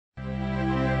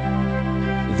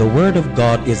The Word of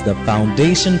God is the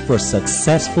foundation for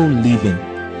successful living.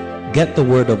 Get the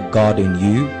Word of God in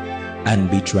you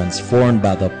and be transformed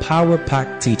by the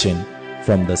power-packed teaching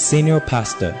from the senior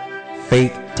pastor,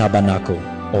 Faith Tabernacle,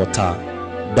 Ota,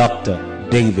 Dr.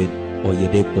 David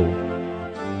Oyedepo.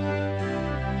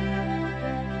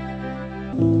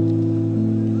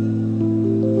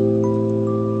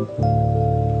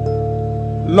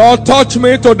 Lord, touch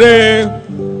me today.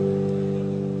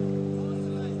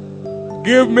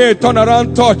 Give me a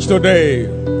turnaround touch today.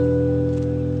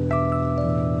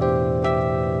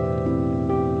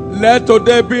 Let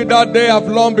today be that day I've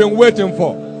long been waiting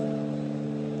for.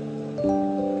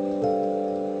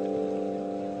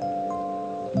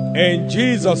 In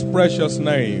Jesus' precious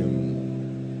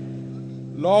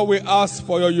name. Lord, we ask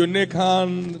for your unique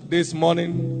hand this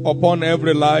morning upon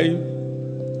every life.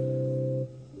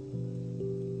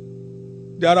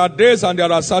 There are days and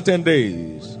there are certain days.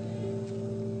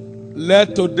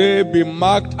 Let today be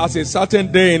marked as a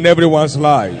certain day in everyone's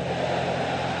life.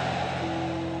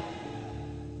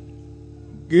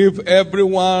 Give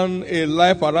everyone a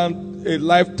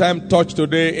lifetime touch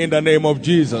today in the name of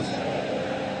Jesus.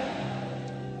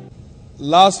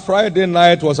 Last Friday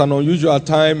night was an unusual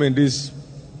time in this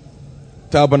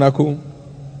tabernacle.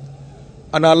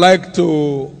 And I'd like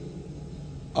to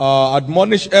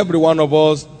admonish every one of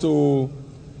us to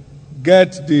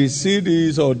get the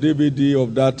CDs or DVD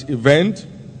of that event.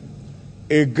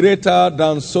 A Greater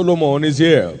Than Solomon is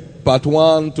here, part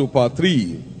 1 to part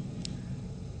 3.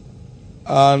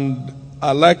 And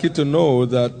I'd like you to know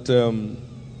that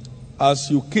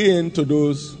as you key into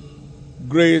those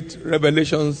great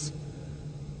revelations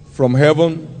from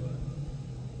heaven,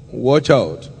 watch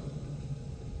out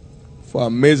for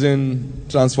amazing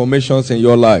transformations in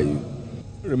your life.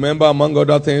 Remember, among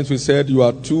other things, we said you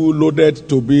are too loaded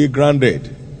to be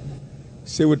grounded.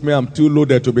 Say with me, I'm too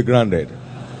loaded to be grounded.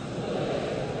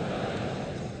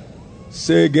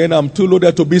 Say again, I'm too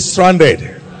loaded to be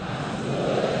stranded.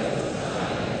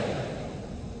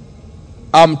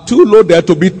 I'm too loaded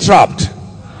to be trapped.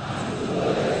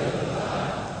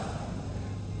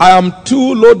 I am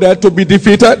too loaded to be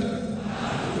defeated.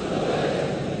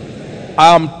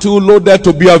 I am too loaded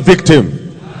to be a victim.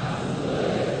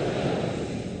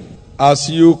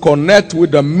 As you connect with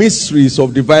the mysteries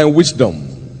of divine wisdom,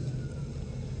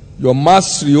 your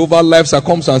mastery over life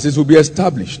circumstances will be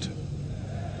established.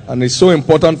 And it's so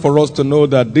important for us to know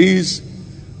that this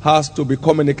has to be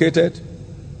communicated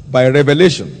by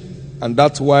revelation. And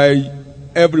that's why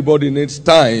everybody needs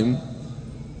time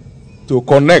to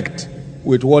connect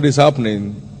with what is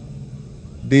happening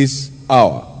this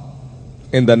hour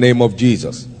in the name of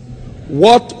Jesus.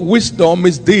 What wisdom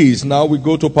is this? Now we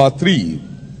go to part 3.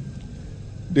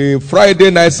 The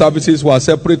Friday night services were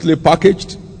separately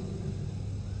packaged.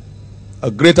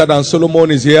 A Greater Than Solomon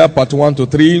is here, part 1 to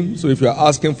 3. So if you are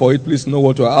asking for it, please know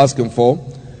what you are asking for.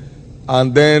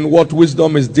 And then what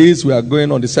wisdom is this? We are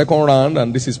going on the second round,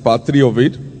 and this is part 3 of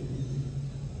it.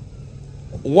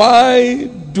 Why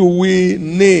do we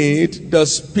need the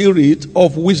spirit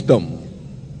of wisdom?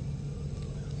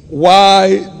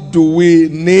 Why do we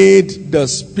need the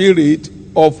spirit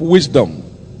of wisdom?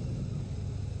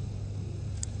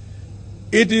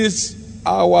 It is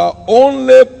our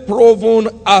only proven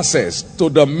access to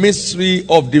the mystery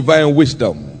of divine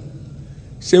wisdom.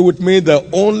 Say with me, the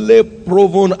only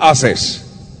proven access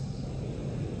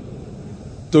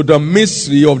to the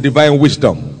mystery of divine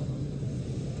wisdom.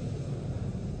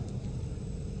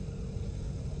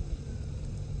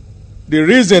 The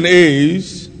reason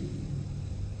is,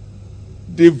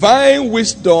 divine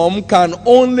wisdom can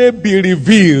only be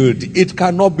revealed, it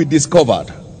cannot be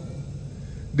discovered.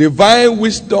 Divine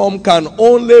wisdom can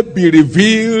only be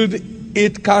revealed,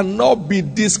 it cannot be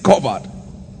discovered.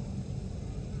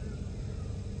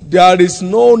 There is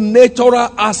no natural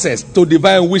access to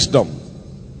divine wisdom.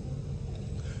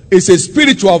 It's a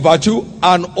spiritual virtue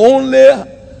and only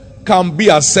can be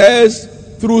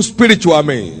accessed through spiritual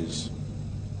means.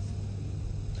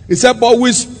 He said, but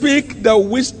we speak the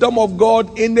wisdom of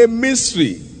God in a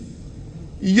mystery,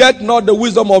 yet not the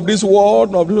wisdom of this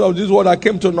world, not of this world that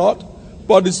came to naught,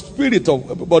 but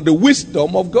the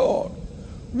wisdom of God,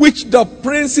 which the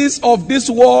princes of this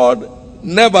world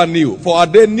never knew. For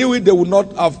had they knew it, they would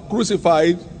not have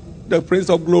crucified the Prince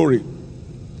of Glory.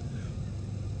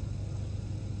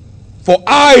 For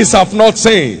eyes have not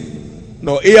seen,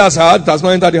 nor ears heard, has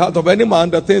not entered the heart of any man,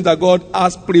 the things that God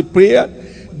has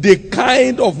prepared, the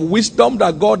kind of wisdom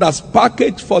that God has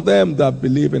packaged for them that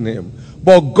believe in him.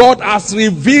 But God has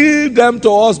revealed them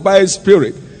to us by his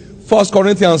Spirit. 1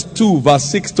 Corinthians 2 verse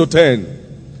 6 to 10.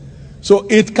 So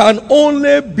it can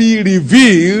only be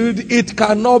revealed, it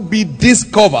cannot be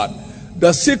discovered.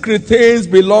 The secret things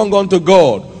belong unto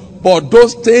God, but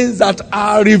those things that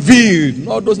are revealed,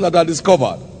 not those that are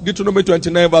discovered. Deuteronomy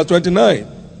 29 verse 29.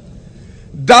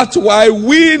 That's why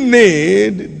we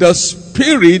need the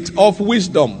spirit of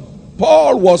wisdom.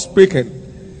 Paul was speaking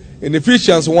in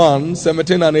Ephesians 1,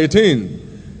 17 and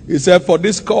 18. He said, for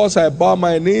this cause I bow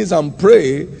my knees and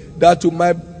pray that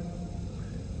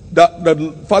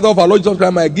the Father of our Lord Jesus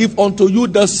Christ might give unto you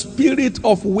the spirit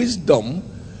of wisdom,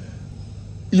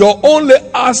 your only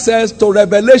access to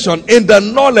revelation in the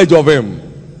knowledge of him,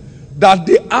 that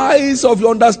the eyes of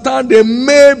your understanding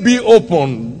may be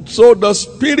opened. So the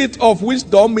spirit of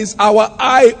wisdom is our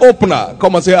eye opener.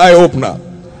 Come and say eye opener.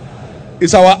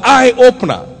 It's our eye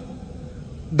opener.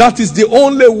 That is the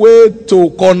only way to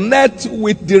connect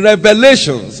with the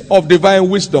revelations of divine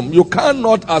wisdom. You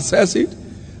cannot access it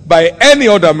by any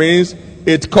other means.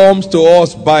 It comes to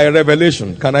us by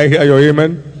revelation. Can I hear your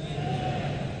amen?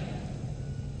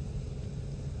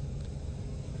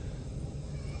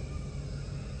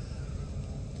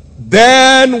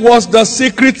 Then was the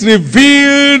secret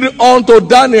revealed unto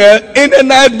Daniel in a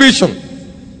night vision.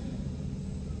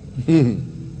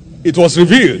 It was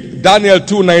revealed. Daniel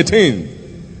 2:19.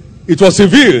 It was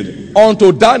revealed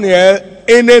unto Daniel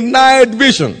in a night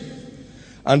vision.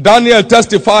 And Daniel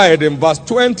testified in verse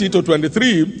 20 to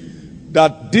 23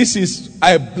 that this is,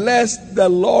 I bless the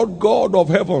Lord God of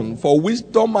heaven, for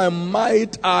wisdom and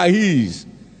might are his.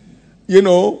 You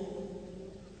know.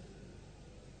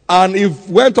 And it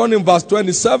went on in verse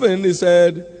 27, he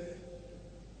said,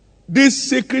 this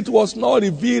secret was not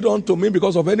revealed unto me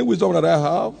because of any wisdom that I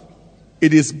have.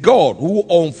 It is God who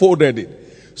unfolded it.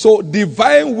 So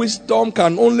divine wisdom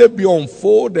can only be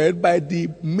unfolded by the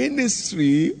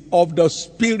ministry of the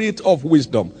spirit of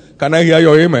wisdom. Can I hear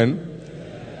your amen?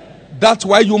 That's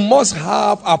why you must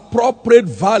have appropriate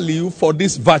value for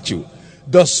this virtue.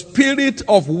 The spirit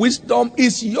of wisdom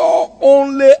is your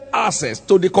only access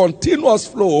to the continuous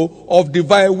flow of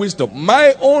divine wisdom.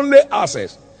 My only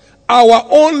access. Our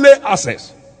only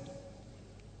access.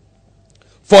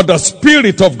 For the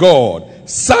Spirit of God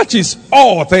searches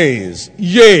all things,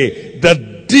 yea,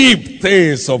 the deep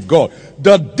things of God.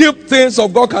 The deep things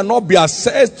of God cannot be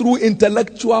accessed through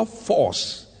intellectual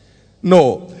force.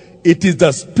 No, it is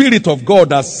the Spirit of God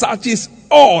that searches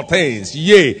all things,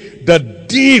 yea, the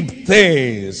deep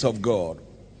things of God.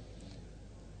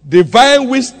 Divine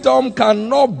wisdom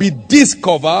cannot be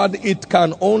discovered, it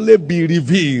can only be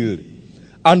revealed.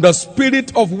 And the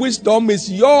spirit of wisdom is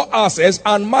your access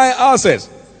and my access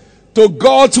to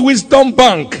God's wisdom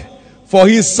bank, for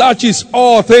he searches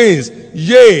all things,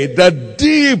 yea, the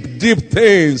deep, deep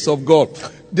things of God.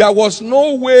 There was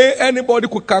no way anybody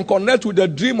can connect with the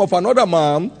dream of another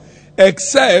man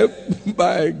except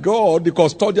by God, the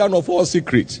custodian of all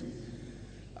secrets.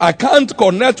 I can't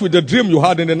connect with the dream you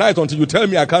had in the night until you tell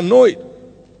me I can't know it.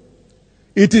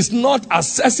 It is not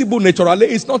accessible naturally.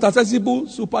 It's not accessible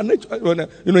supernaturally,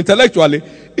 intellectually.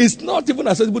 It's not even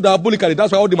accessible diabolically.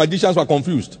 That's why all the magicians were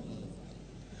confused.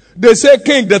 They say,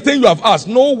 King, the thing you have asked,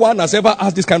 no one has ever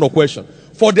asked this kind of question.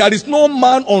 For there is no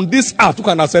man on this earth who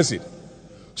can access it.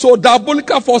 So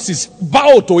diabolical forces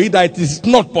bow to it that it is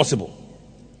not possible.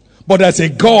 But there's a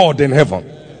God in heaven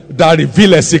that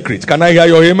reveals a secret. Can I hear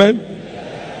your amen?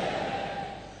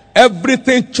 Yeah.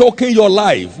 Everything choking your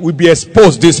life will be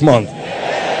exposed this month. Yeah.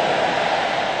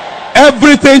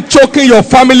 Everything choking your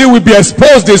family will be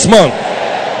exposed this month.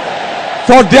 Yeah.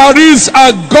 For there is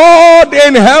a God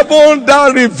in heaven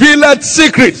that revealeth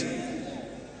secrets.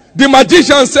 The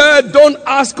magician said, don't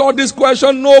ask all this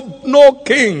question. No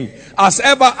king has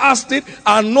ever asked it,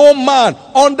 and no man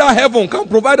under heaven can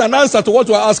provide an answer to what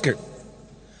you are asking.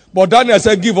 But Daniel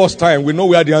said, give us time. We know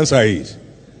where the answer is.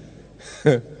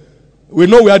 We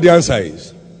know where the answer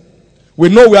is. We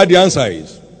know where the answer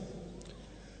is.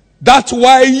 That's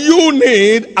why you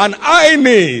need and I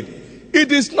need.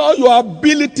 It is not your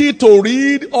ability to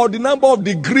read or the number of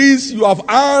degrees you have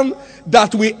earned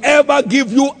that will ever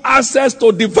give you access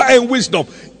to divine wisdom.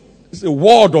 It's a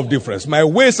world of difference. My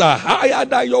ways are higher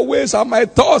than your ways, and my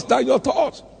thoughts than your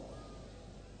thoughts.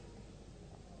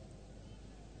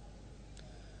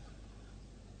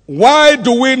 Why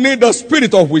do we need the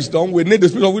spirit of wisdom? We need the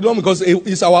spirit of wisdom because it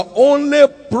is our only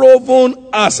proven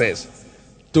access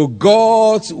to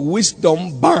God's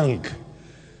wisdom bank.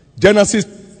 Genesis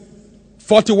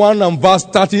 41 and verse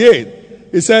 38.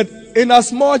 He said,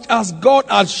 inasmuch as God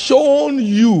has shown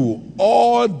you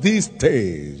all these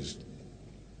things.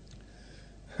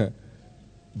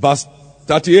 Verse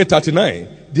 38, 39.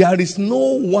 There is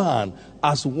no one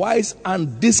as wise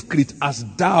and discreet as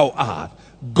thou art.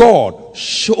 God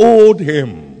showed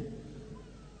him.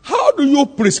 How do you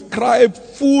prescribe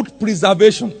food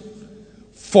preservation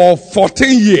for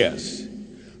 14 years?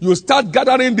 You start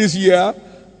gathering this year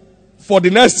for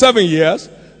the next 7 years,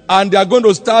 and they are going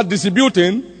to start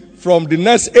distributing from the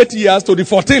next 8 years to the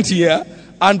 14th year,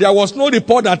 and there was no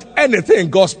report that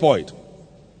anything got spoiled.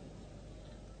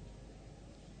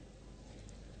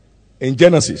 In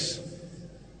Genesis,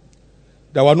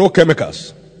 there were no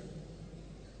chemicals.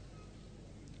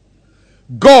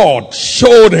 God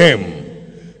showed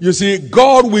him. You see,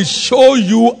 God will show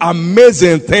you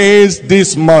amazing things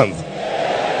this month.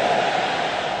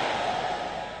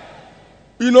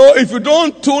 You know, if you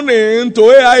don't tune in to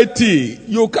AIT,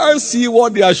 you can't see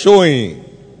what they are showing.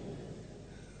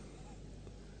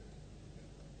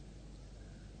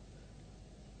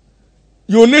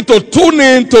 You need to tune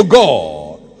in to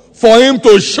God for him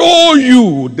to show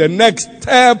you the next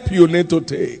step you need to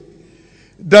take,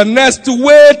 the next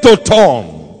way to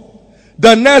turn,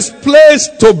 the next place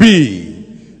to be,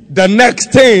 the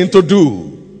next thing to do.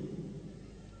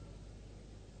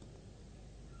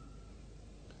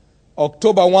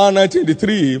 October 1,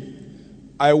 1983,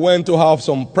 I went to have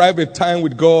some private time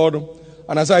with God,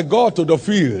 and as I got to the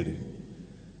field,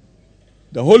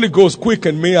 the Holy Ghost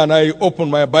quickened me, and I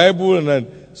opened my Bible and I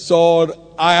saw,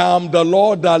 I am the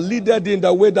Lord that leadeth thee in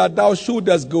the way that thou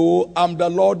shouldest go. I am the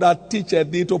Lord that teacheth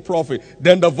thee to profit.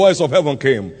 Then the voice of heaven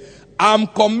came. I'm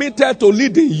committed to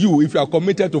leading you if you are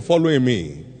committed to following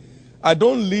me. I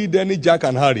don't lead any Jack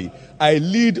and Harry. I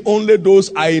lead only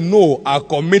those I know are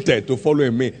committed to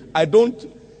following me. I don't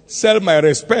sell my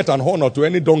respect and honor to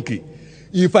any donkey.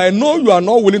 If I know you are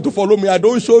not willing to follow me, I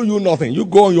don't show you nothing. You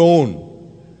go on your own.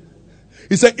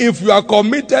 He said, if you are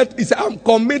committed, he said, I'm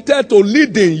committed to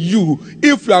leading you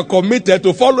if you are committed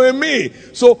to following me.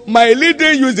 So my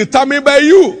leading you is determined by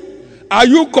you. Are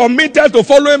you committed to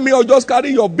following me or just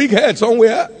carry your big head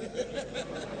somewhere?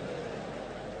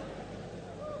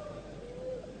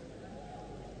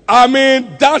 I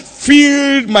mean, that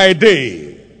filled my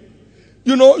day.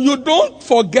 You know, you don't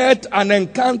forget an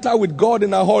encounter with God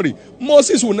in a hurry.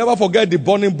 Moses will never forget the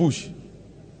burning bush.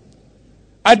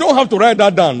 I don't have to write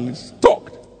that down. It's talked.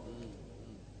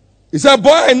 He said,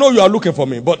 boy, I know you are looking for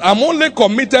me, but I'm only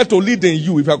committed to leading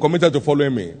you if you are committed to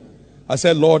following me. I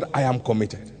said, Lord, I am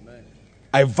committed.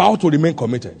 I vow to remain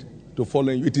committed to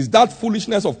following you. It is that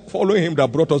foolishness of following him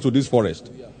that brought us to this forest.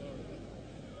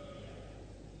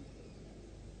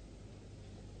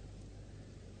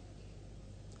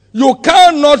 You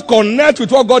cannot connect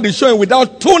with what God is showing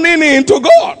without tuning in to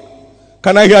God.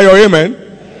 Can I hear your amen?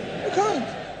 You can't.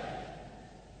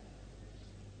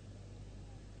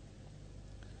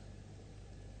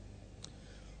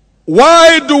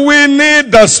 Why do we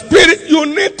need the Spirit? You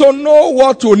need to know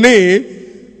what you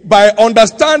need by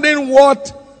understanding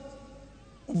what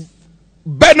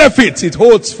benefits it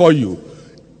holds for you.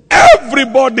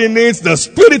 Everybody needs the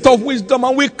Spirit of wisdom,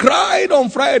 and we cried on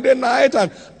Friday night and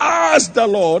asked the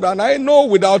Lord, and I know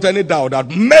without any doubt that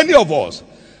many of us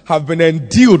have been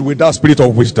endued with that Spirit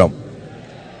of wisdom.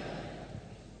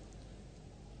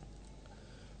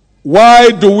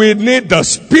 Why do we need the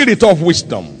Spirit of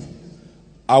wisdom?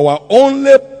 Our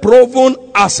only proven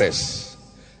access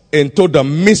into the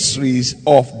mysteries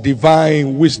of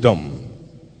divine wisdom.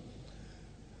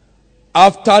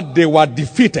 After they were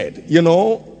defeated, you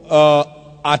know,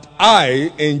 at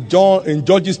Ai in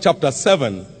Judges chapter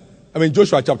 7,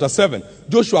 Joshua chapter 7,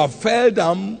 Joshua fell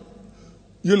down,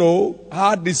 you know,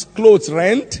 had his clothes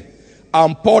rent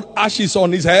and poured ashes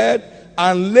on his head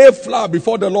and lay flat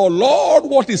before the Lord. Lord,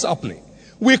 what is happening?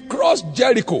 We crossed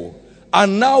Jericho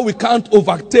and now we can't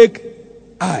overtake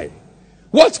Ai.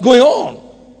 What's going on?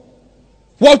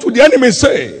 What would the enemy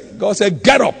say? God said,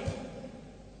 get up.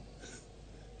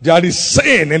 There is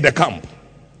sin in the camp.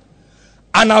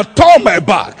 And I'll turn my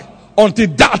back until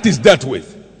that is dealt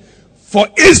with. For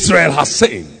Israel has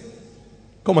sinned.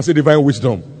 Come and say divine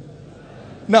wisdom.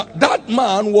 Now, that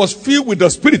man was filled with the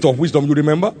Spirit of wisdom, you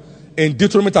remember? In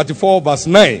Deuteronomy 34 verse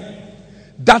 9.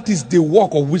 That is the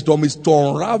work of wisdom, is to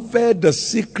unravel the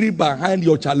secret behind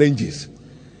your challenges.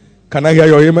 Can I hear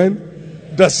your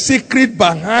amen? The secret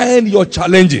behind your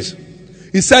challenges.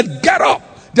 He said, get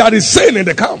up. There is sin in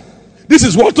the camp. This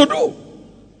is what to do.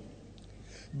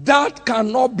 That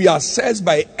cannot be assessed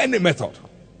by any method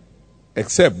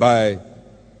except by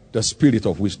the Spirit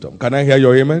of wisdom. Can I hear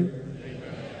your amen? Amen.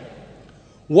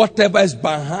 Whatever is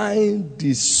behind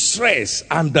the stress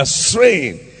and the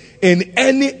strain in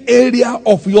any area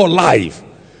of your life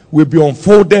will be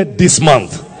unfolded this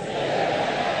month.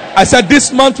 I said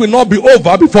this month will not be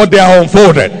over before they are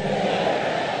unfolded.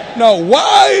 Now,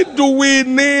 why do we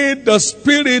need the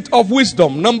spirit of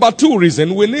wisdom? Number 2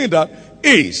 reason we need that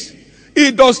is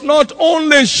it does not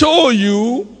only show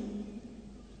you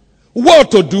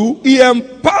what to do, he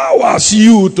empowers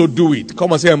you to do it.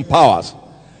 Come on, say empowers.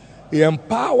 He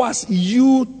empowers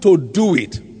you to do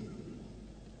it.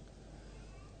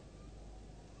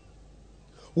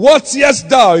 What seest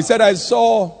thou? He said, I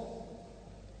saw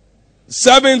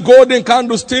 7 golden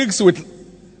candlesticks with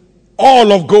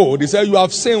all of gold. He said, you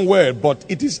have seen well, but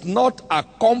it is not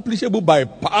accomplishable by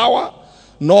power,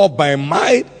 nor by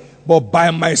might, but by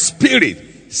my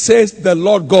spirit, says the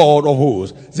Lord God of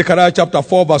hosts. Zechariah chapter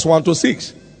 4 verse 1 to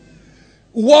 6.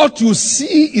 What you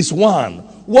see is one.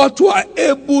 What you are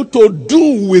able to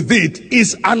do with it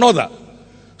is another.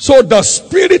 So the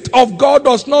Spirit of God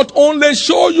does not only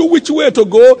show you which way to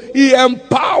go, he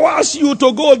empowers you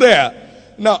to go there.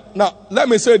 Now, let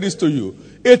me say this to you.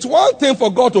 It's one thing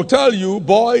for God to tell you,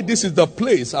 boy, this is the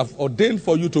place I've ordained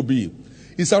for you to be.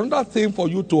 It's another thing for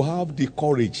you to have the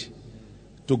courage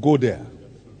to go there.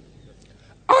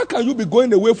 How can you be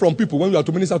going away from people when you are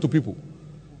to minister to people?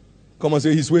 Come and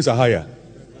say his ways are higher.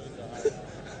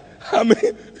 I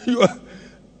mean,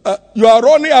 you are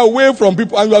running away from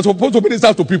people and you are supposed to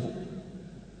minister to people.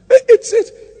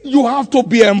 You have to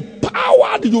be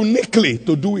empowered uniquely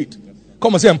to do it.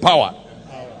 Come and say empowered.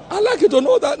 I'd like you to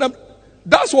know that.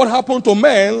 That's what happened to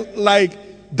men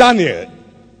like Daniel.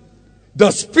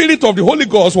 The spirit of the Holy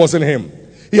Ghost was in him.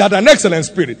 He had an excellent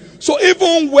spirit. So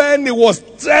even when he was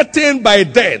threatened by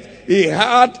death, he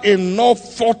had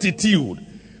enough fortitude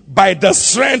by the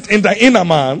strength in the inner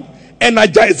man,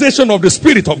 energization of the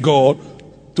Spirit of God,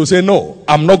 to say, no,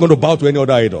 I'm not going to bow to any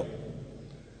other idol.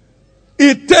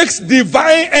 It takes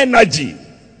divine energy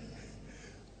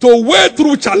to wade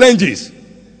through challenges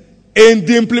in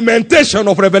the implementation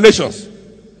of revelations.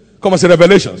 Come and say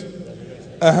revelations.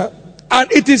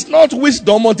 And it is not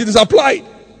wisdom until it is applied.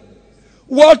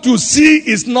 What you see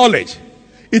is knowledge.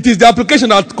 It is the application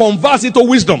that converts it to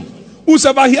wisdom.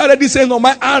 Whosoever heareth these sayings of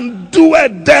mine and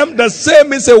doeth them, the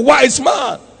same is a wise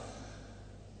man.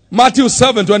 Matthew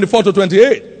 7:24 to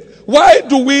 28. Why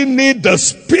do we need the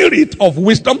spirit of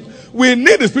wisdom? We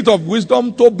need the spirit of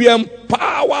wisdom to be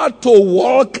empowered to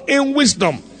walk in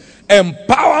wisdom.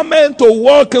 Empowerment to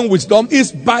walk in wisdom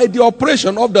is by the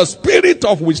operation of the spirit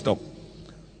of wisdom.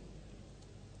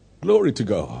 Glory to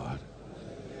God.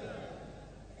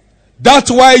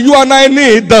 That's why you and I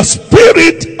need the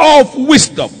spirit of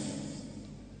wisdom.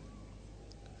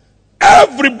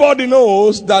 Everybody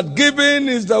knows that giving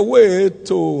is the way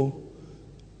to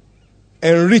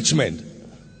enrichment.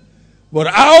 But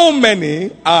how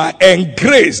many are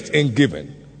engraced in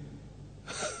giving?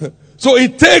 So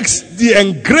it takes the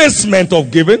engracement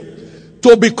of giving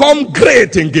to become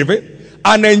great in giving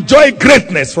and enjoy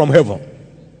greatness from heaven.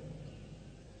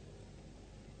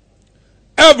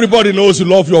 Everybody knows you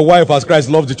love your wife as Christ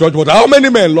loved the church, but how many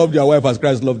men love their wife as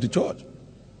Christ loved the church?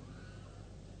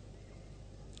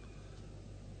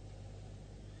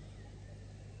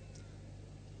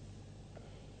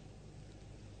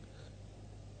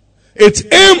 It's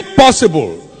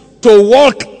impossible to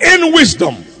walk in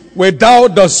wisdom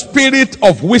without the spirit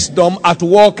of wisdom at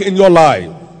work in your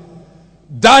life.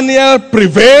 Daniel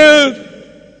prevailed.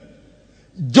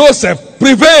 Joseph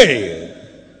prevailed.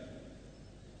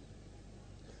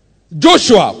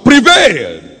 Joshua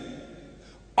prevailed.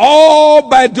 All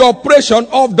by the operation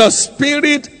of the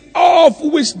spirit of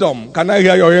wisdom. Can I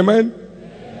hear your amen?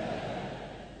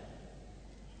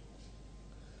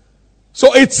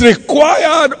 So it's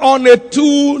required on a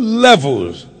 2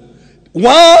 levels.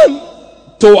 One,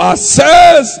 to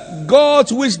access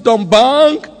God's wisdom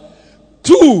bank.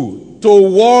 2, to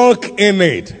walk in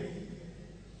it.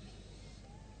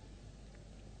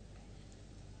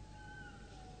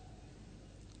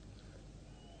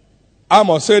 I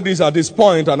must say this at this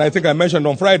point, and I think I mentioned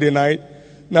on Friday night.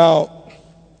 Now,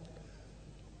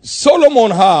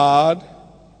 Solomon had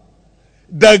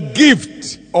the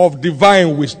gift of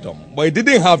divine wisdom, but he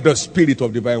didn't have the spirit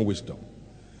of divine wisdom.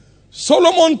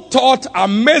 Solomon taught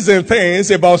amazing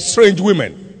things about strange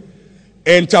women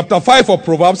in chapter 5 of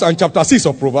Proverbs and chapter 6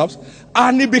 of Proverbs,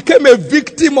 and he became a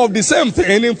victim of the same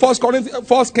thing in 1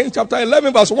 Kings chapter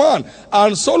 11 verse 1.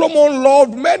 And Solomon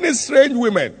loved many strange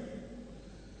women.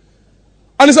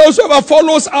 And he said, whosoever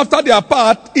follows after their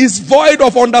path is void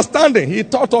of understanding. He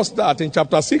taught us that in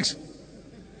chapter 6.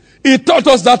 He taught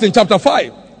us that in chapter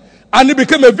 5. And he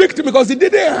became a victim because he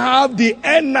didn't have the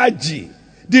energy,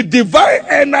 the divine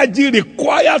energy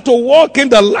required to walk in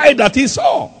the light that he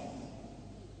saw.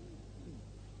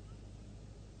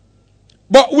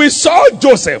 But we saw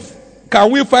Joseph.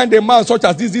 Can we find a man such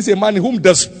as this? This is a man in whom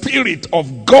the Spirit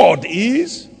of God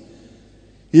is.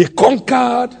 He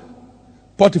conquered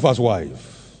Potiphar's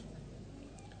wife.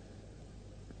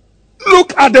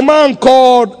 Look at the man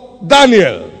called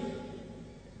Daniel.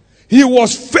 He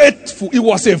was faithful. He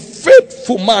was a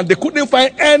faithful man. They couldn't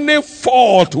find any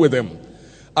fault with him.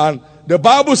 And the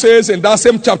Bible says in that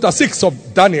same chapter 6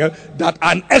 of Daniel that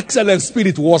an excellent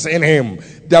spirit was in him.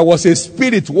 There was a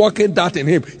spirit working that in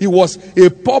him. He was a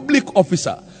public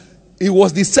officer. He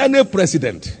was the Senate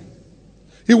president.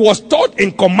 He was third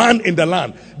in command in the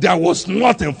land. There was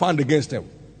nothing found against him.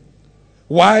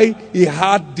 Why? He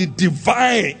had the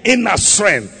divine inner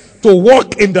strength to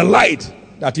walk in the light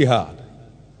that he had.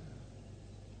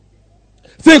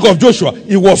 Think of Joshua.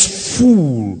 He was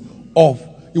filled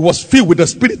with the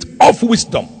spirit of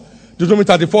wisdom. Deuteronomy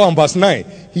 34 and verse 9.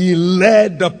 He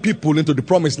led the people into the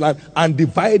promised land and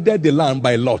divided the land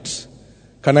by lots.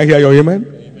 Can I hear your amen?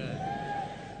 Amen.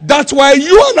 That's why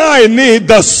you and I need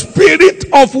the spirit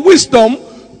of wisdom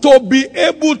to be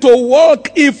able to walk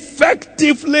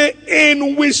effectively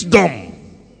in wisdom.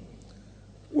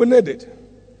 We need it.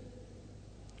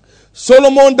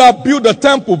 Solomon that built the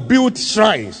temple built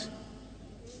shrines.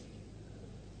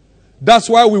 That's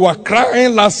why we were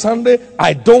crying last Sunday.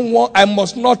 I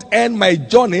must not end my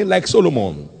journey like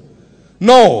Solomon.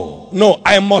 No,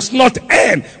 I must not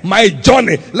end my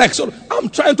journey like Solomon. I'm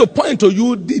trying to point to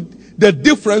you the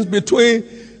difference between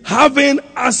having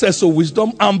access to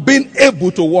wisdom and being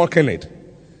able to walk in it.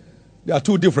 They are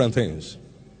two different things.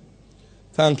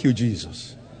 Thank you,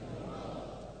 Jesus.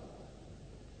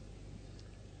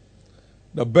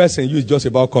 The best in you is just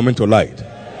about coming to light.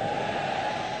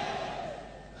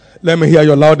 Let me hear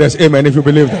your loudest amen if you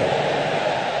believe that.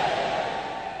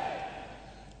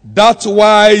 That's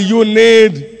why you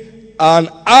need and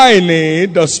I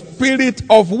need the spirit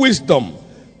of wisdom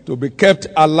to be kept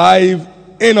alive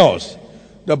in us.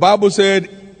 The Bible said,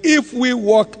 if we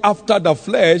walk after the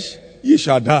flesh, ye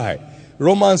shall die.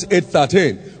 Romans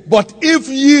 8:13. But if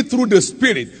ye through the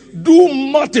spirit do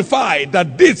mortify the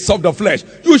deeds of the flesh,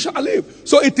 you shall live.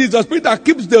 So it is the spirit that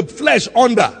keeps the flesh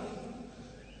under.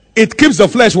 It keeps the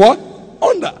flesh what?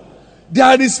 Under.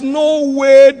 There is no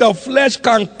way the flesh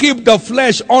can keep the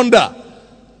flesh under.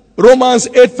 Romans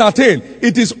 8:13.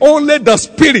 It is only the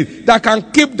spirit that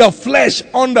can keep the flesh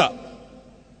under.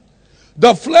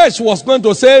 The flesh was going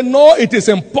to say, no, it is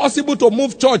impossible to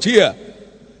move church here.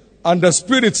 And the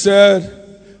spirit said,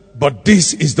 but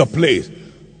this is the place.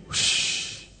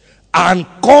 And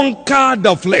conquer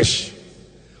the flesh.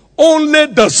 Only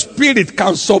the spirit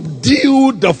can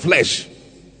subdue the flesh.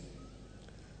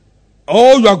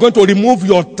 Oh, you are going to remove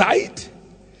your tithe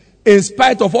in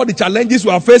spite of all the challenges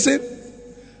you are facing?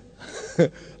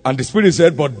 And the spirit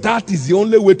said, but that is the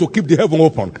only way to keep the heaven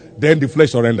open. Then the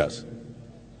flesh surrenders.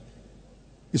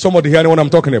 Is somebody hearing what I'm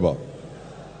talking about?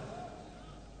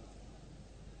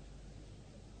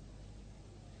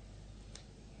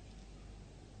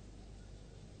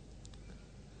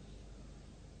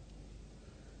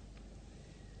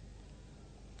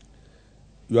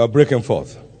 You are breaking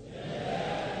forth.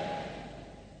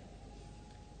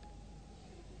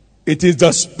 It is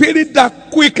the spirit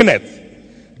that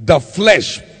quickeneth, the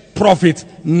flesh profit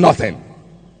nothing.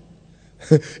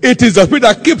 It is the spirit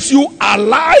that keeps you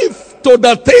alive to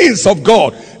the things of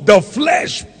God. The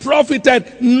flesh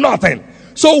profited nothing.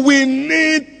 So we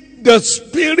need the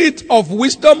spirit of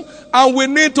wisdom, and we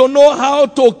need to know how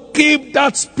to keep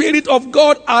that spirit of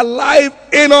God alive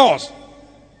in us.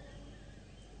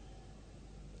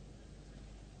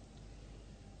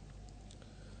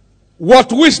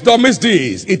 What wisdom is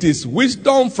this? It is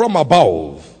wisdom from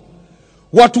above.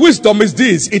 What wisdom is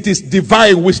this? It is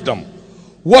divine wisdom.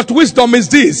 What wisdom is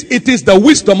this? It is the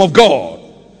wisdom of God.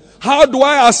 How do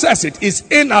I assess it? It's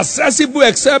inaccessible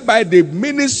except by the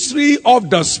ministry of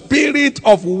the spirit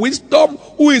of wisdom,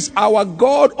 who is our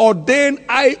God ordained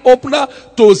eye opener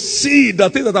to see the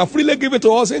things that are freely given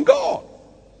to us in God.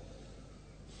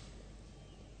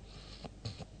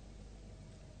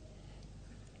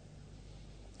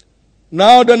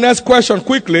 Now the next question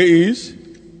quickly is,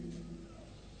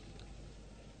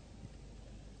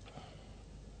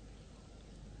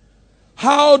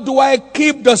 how do I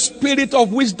keep the spirit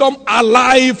of wisdom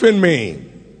alive in me?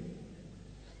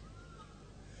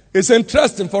 It's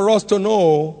interesting for us to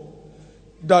know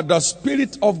that the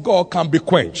spirit of God can be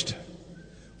quenched.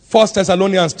 1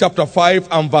 Thessalonians chapter 5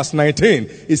 and verse 19.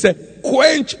 It said,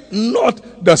 quench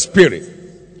not the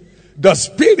spirit. The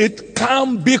spirit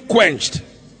can be quenched.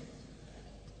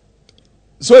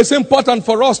 So it's important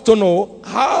for us to know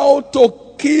how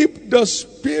to keep the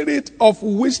spirit of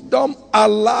wisdom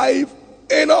alive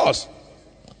in us.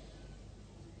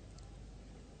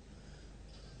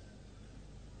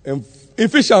 In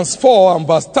Ephesians 4 and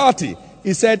verse 30,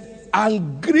 he said,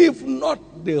 and grieve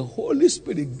not the Holy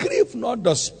Spirit. Grieve not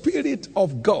the Spirit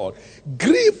of God.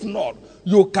 Grieve not.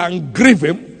 You can grieve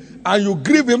him, and you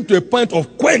grieve him to a point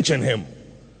of quenching him.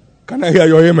 Can I hear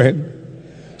your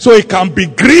amen? So it can be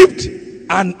grieved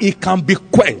and it can be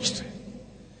quenched.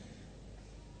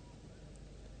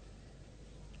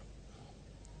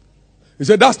 He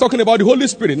said that's talking about the Holy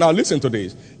Spirit. Now listen to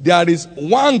this. There is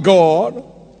one God.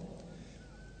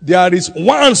 There is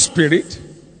one Spirit.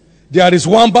 There is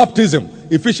one baptism.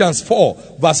 Ephesians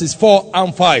 4 verses 4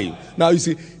 and 5. Now you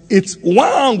see, it's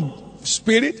one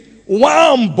Spirit,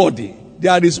 one body.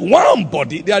 There is one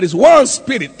body. There is one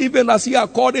Spirit. Even as ye are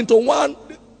called into one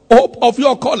hope of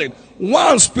your calling.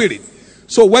 One Spirit.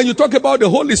 So when you talk about the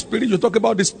Holy Spirit, you talk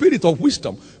about the Spirit of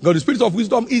wisdom. Because the Spirit of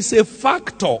wisdom is a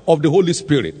factor of the Holy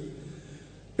Spirit.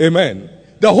 Amen.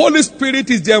 The Holy Spirit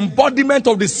is the embodiment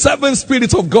of the 7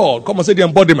 spirits of God. Come on, say the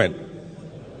embodiment.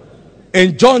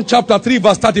 In John chapter 3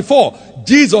 verse 34,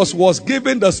 Jesus was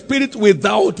given the Spirit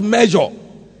without measure.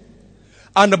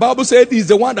 And the Bible said he's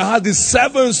the one that has the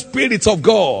 7 spirits of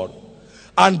God.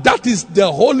 And that is the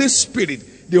Holy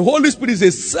Spirit. The Holy Spirit is a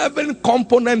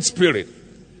 7-component spirit.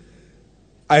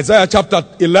 Isaiah chapter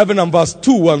 11 and verse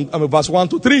 2 and verse 1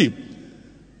 to 3.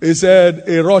 He said,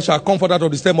 a rod shall comfort out of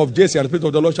the stem of Jesse, and the Spirit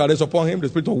of the Lord shall rest upon him, the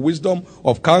Spirit of wisdom,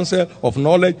 of counsel, of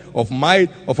knowledge, of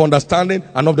might, of understanding,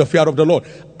 and of the fear of the Lord.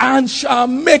 And shall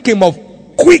make him of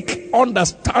quick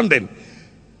understanding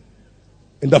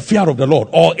in the fear of the Lord,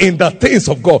 or in the things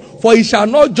of God. For he shall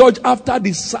not judge after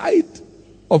the sight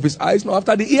of his eyes, nor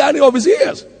after the hearing of his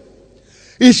ears.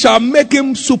 He shall make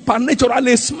him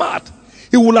supernaturally smart.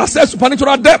 He will assess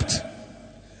supernatural depth.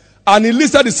 And he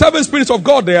listed the 7 spirits of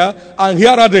God there, and here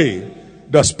are they.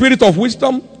 The spirit of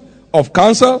wisdom, of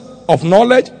counsel, of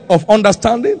knowledge, of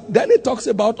understanding. Then he talks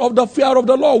about of the fear of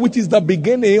the Lord, which is the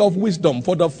beginning of wisdom.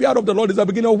 For the fear of the Lord is the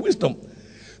beginning of wisdom.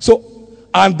 So,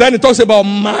 and then he talks about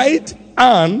might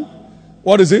and,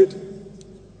 what is it?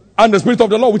 And the Spirit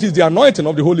of the Lord, which is the anointing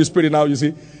of the Holy Spirit. Now you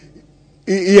see,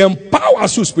 he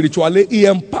empowers you spiritually, he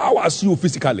empowers you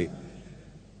physically.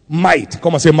 Might,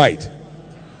 come and say might.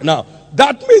 Now,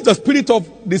 that means the spirit of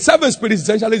the 7 spirits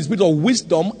essentially the spirit of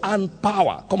wisdom and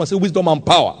power. Come and say wisdom and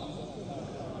power.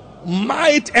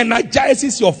 Might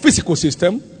energizes your physical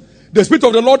system. The Spirit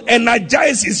of the Lord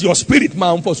energizes your spirit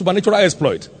man for supernatural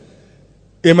exploit.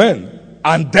 Amen.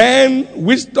 And then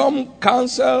wisdom,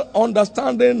 counsel,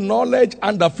 understanding, knowledge,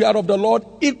 and the fear of the Lord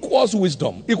equals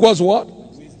wisdom. Equals what?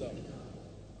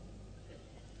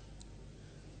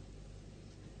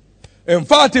 In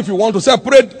fact, if you want to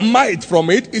separate might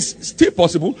from it, it's still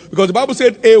possible. Because the Bible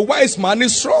said, a wise man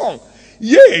is strong.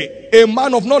 Yea, a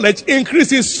man of knowledge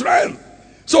increases strength.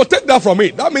 So take that from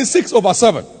it. That means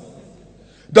 6/7.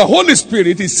 The Holy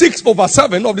Spirit is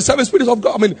 6/7 of the 7 spirits of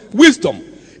God. I mean, wisdom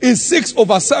is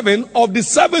 6/7 of the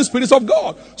 7 spirits of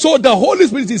God. So the Holy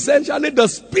Spirit is essentially the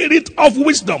spirit of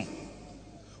wisdom.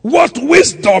 What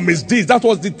wisdom is this? That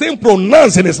was the thing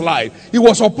pronounced in his life. He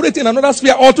was operating in another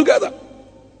sphere altogether.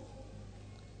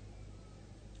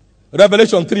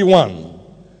 Revelation 3:1.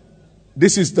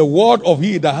 This is the word of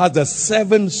he that has the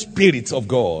 7 spirits of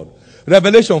God.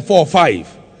 Revelation 4:5.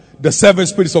 The 7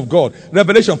 spirits of God.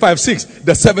 Revelation 5:6.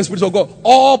 The 7 spirits of God.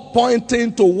 All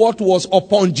pointing to what was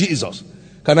upon Jesus.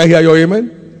 Can I hear your amen?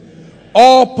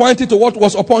 All pointing to what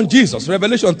was upon Jesus.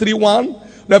 Revelation 3:1.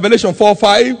 Revelation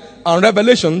 4:5. And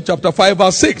Revelation chapter 5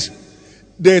 verse 6.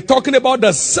 They're talking about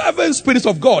the 7 spirits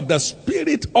of God. The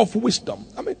spirit of wisdom.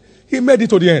 I mean, he made it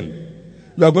to the end.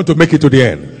 You are going to make it to the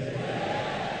end.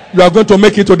 You are going to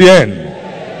make it to the end.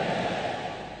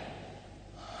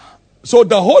 So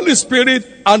the Holy Spirit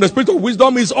and the Spirit of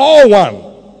wisdom is all one.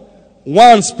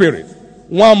 One Spirit,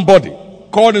 one body,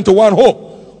 called into one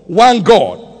hope, one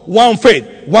God, one faith,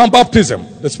 one baptism.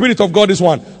 The Spirit of God is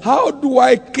one. How do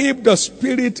I keep the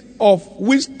Spirit of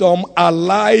wisdom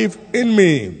alive in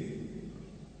me?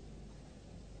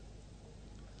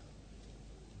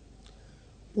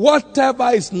 Whatever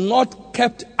is not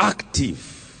kept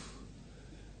active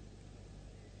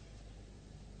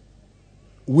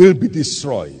will be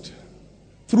destroyed.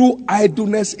 Through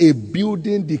idleness, a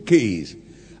building decays,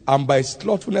 and by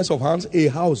slothfulness of hands, a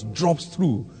house drops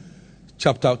through.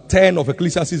 Chapter 10 of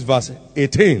Ecclesiastes, verse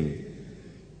 18.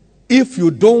 If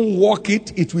you don't walk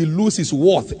it, it will lose its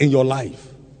worth in your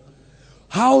life.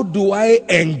 How do I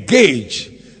engage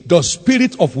the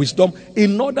spirit of wisdom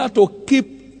in order to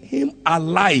keep him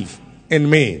alive in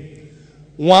me?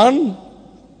 1,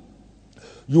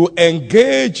 you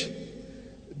engage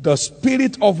the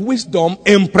spirit of wisdom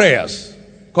in prayers.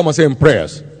 Come and say in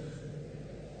prayers.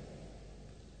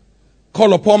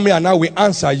 Call upon me and I will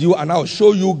answer you, and I will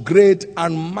show you great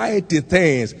and mighty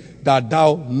things that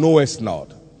thou knowest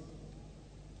not.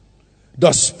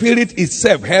 The Spirit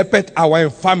itself helpeth our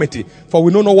infirmity, for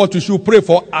we don't know what we should pray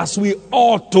for as we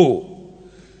ought to.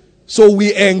 So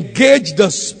we engage the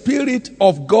Spirit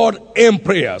of God in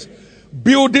prayers,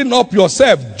 building up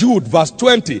yourself, Jude verse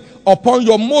 20, upon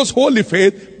your most holy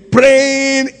faith,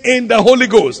 praying in the Holy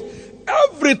Ghost.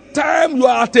 Every time you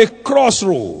are at a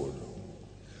crossroad,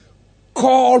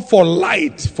 call for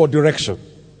light, for direction.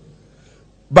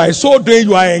 By so doing,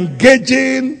 you are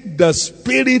engaging the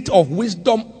Spirit of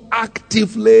wisdom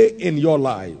actively in your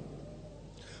life.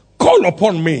 Call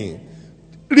upon me.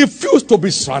 Refuse to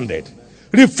be stranded.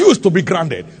 Refuse to be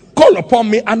grounded. Call upon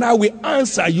me and I will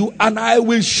answer you, and I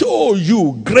will show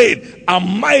you great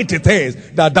and mighty things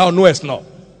that thou knowest not.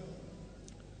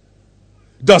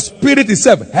 The Spirit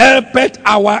itself helpeth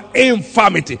our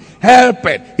infirmity.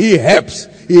 Helpeth. He helps.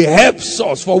 He helps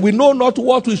us, for we know not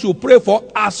what we should pray for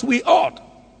as we ought.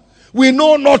 We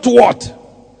know not what.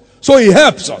 So he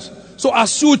helps us. So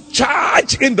as you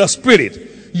charge in the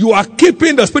Spirit, you are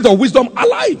keeping the Spirit of wisdom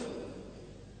alive.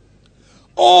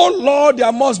 Oh Lord,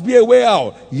 there must be a way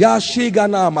out.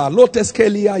 Yashiganama,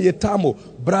 Loteskelia Yetamo,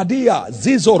 Bradia,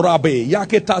 Zizorabe,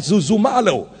 Yaketa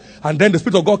Zuzumalo. And then the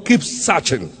Spirit of God keeps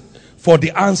searching for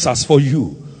the answers for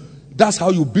you. That's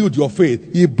how you build your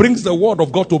faith. He brings the word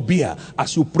of God to bear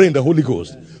as you pray in the Holy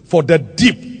Ghost. For the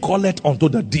deep calleth unto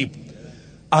the deep.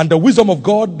 And the wisdom of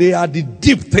God, they are the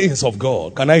deep things of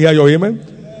God. Can I hear your amen?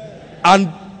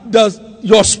 And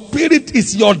your spirit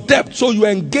is your depth. So you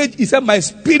engage. He said, my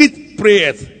spirit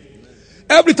prayeth.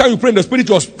 Every time you pray in the Spirit,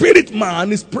 your spirit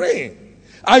man is praying.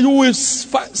 And you will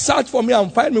search for me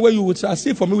and find me where you will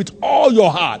seek for me with all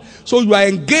your heart. So you are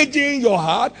engaging your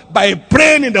heart by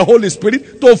praying in the Holy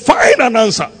Spirit to find an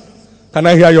answer. Can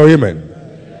I hear your amen?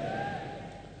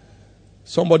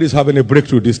 Somebody's having a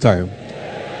breakthrough this time.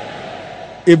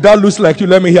 If that looks like you,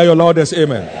 let me hear your loudest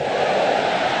amen.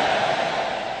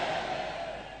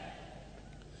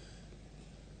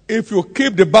 If you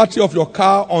keep the battery of your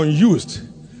car unused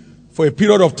for a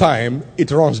period of time,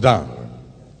 it runs down.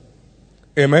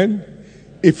 Amen.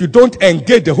 If you don't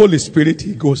engage the Holy Spirit,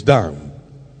 he goes down.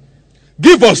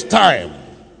 Give us time.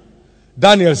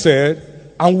 Daniel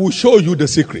said, and we'll show you the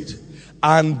secret.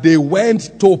 And they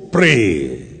went to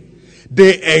pray.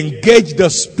 They engaged the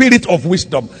Spirit of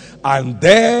wisdom. And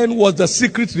then was the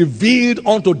secret revealed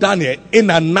unto Daniel in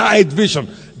a night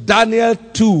vision. Daniel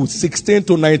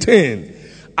 2:16-19.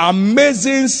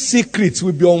 Amazing secrets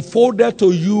will be unfolded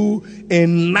to you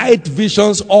in night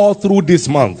visions all through this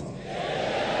month.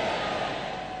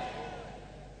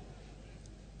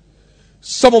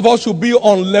 Some of us should be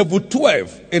on level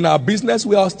 12. In our business,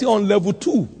 we are still on level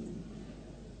 2.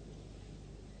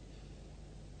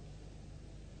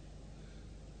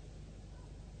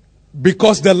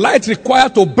 Because the light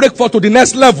required to break forth to the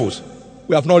next levels,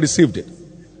 we have not received it.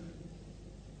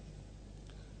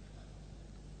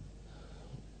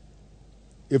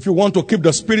 If you want to keep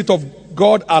the Spirit of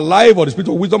God alive, or the Spirit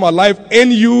of wisdom alive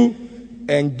in you,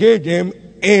 engage him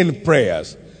in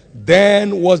prayers.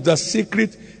 Then was the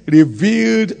secret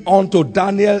revealed unto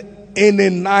Daniel in a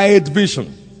night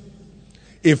vision.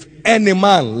 If any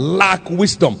man lack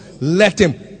wisdom, let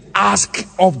him ask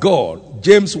of God.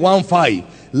 James 1:5.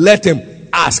 Let him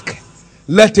ask.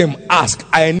 Let him ask.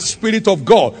 I need Spirit of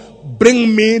God.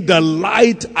 Bring me the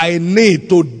light I need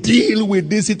to deal with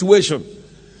this situation.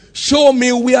 Show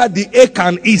me where the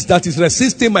Achan is that is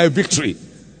resisting my victory.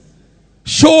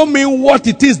 Show me what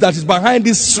it is that is behind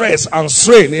this stress and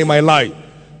strain in my life.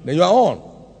 Then you are on.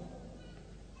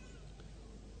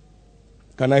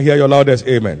 Can I hear your loudest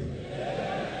amen?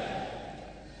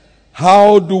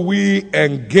 How do we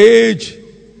engage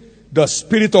the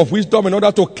Spirit of wisdom in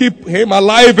order to keep him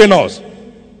alive in us?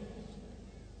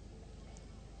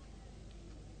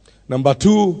 Number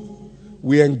 2,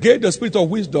 we engage the Spirit of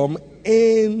wisdom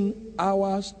in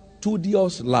our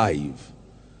studious life.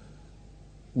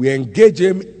 We engage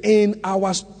him in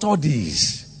our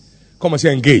studies. Come and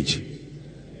say engage.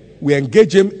 We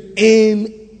engage him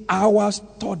in our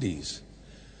studies.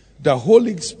 The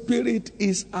Holy Spirit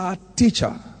is our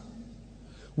teacher.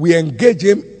 We engage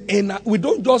him in, we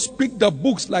don't just pick the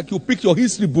books like you pick your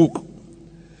history book.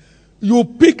 You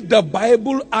pick the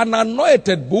Bible and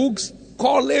anointed books,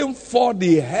 calling for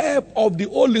the help of the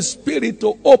Holy Spirit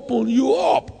to open you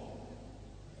up.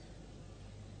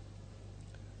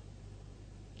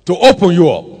 To open you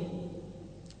up.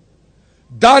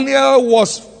 Daniel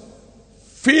was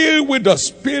filled with the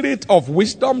spirit of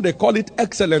wisdom. They call it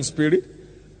excellent spirit.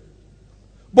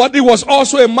 But he was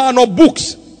also a man of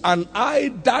books. and I,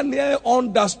 Daniel,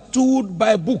 understood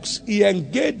by books. He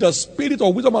engaged the spirit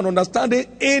of wisdom and understanding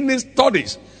in his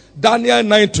studies. Daniel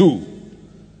 9:2.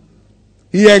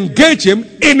 He engaged him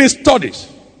in his studies.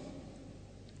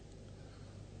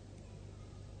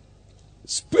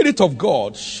 Spirit of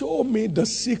God, show me the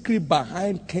secret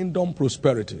behind kingdom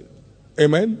prosperity.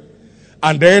 Amen.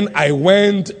 And then I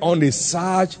went on a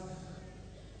search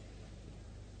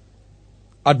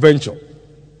adventure.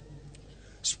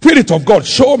 Spirit of God,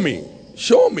 show me,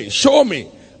 show me, show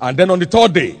me. And then on the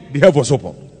third day, the heaven was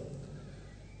open.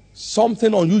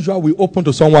 Something unusual will open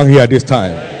to someone here this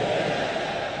time.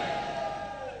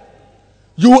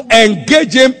 You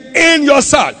engage him in your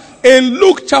search. In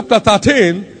Luke chapter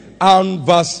 13 and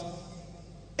verse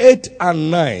 8 and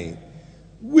 9,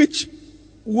 which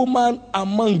woman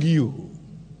among you?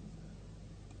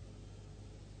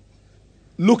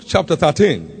 Luke chapter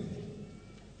 13.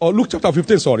 Or Luke chapter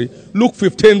 15, sorry. Luke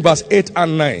 15 verse 8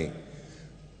 and 9.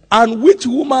 And which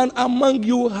woman among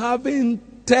you having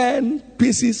 10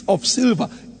 pieces of silver,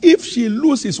 if she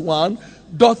loses one,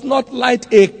 doth not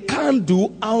light a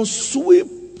candle and sweep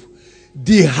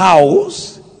the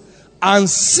house and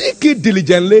seek it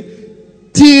diligently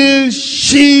till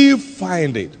she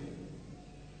find it?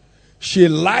 She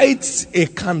lights a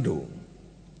candle.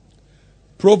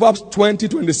 Proverbs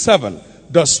 20:27.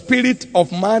 The spirit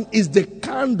of man is the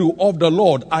candle of the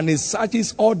Lord, and he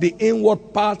searches all the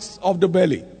inward parts of the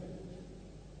belly.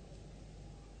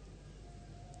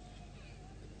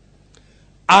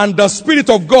 And the Spirit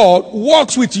of God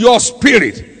walks with your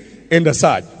spirit in the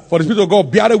search. For the Spirit of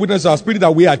God beareth witness to our spirit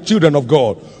that we are children of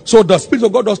God. So the Spirit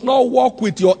of God does not walk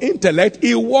with your intellect,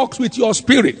 he walks with your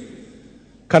spirit.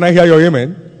 Can I hear your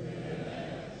amen?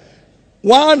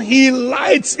 When he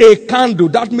lights a candle,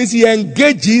 that means he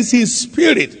engages his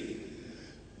spirit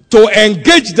to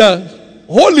engage the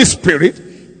Holy Spirit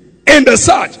in the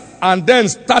search, and then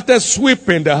started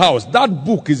sweeping the house. That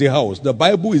book is a house. The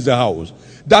Bible is a house.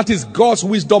 That is God's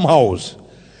wisdom house.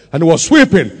 And he was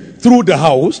sweeping through the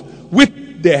house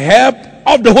with the help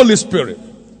of the Holy Spirit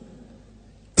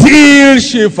till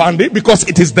she found it, because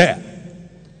it is there.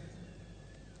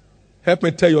 Help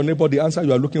me tell your neighbor, the answer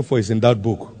you are looking for is in that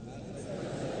book.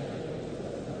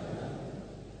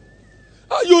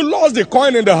 You lost the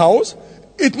coin in the house.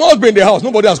 It must be in the house.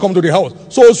 Nobody has come to the house.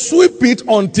 So sweep it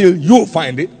until you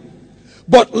find it.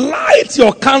 But light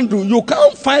your candle. You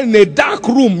can't find a dark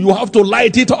room. You have to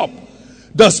light it up.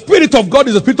 The Spirit of God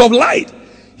is the Spirit of light.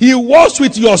 He works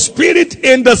with your spirit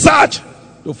in the search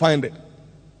to find it.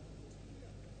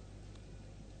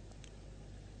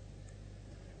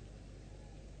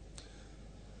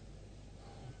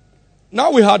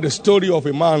 Now we had the story of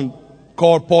a man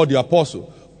called Paul the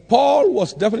Apostle. Paul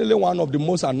was definitely one of the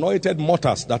most anointed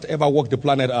martyrs that ever walked the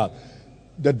planet Earth.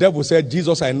 The devil said,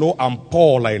 Jesus I know and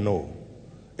Paul I know.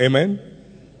 Amen.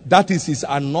 That is his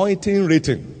anointing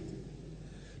rating.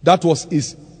 That was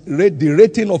the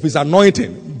rating of his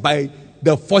anointing by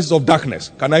the forces of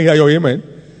darkness. Can I hear your amen?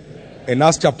 In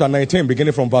Acts chapter 19,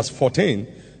 beginning from verse 14,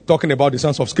 talking about the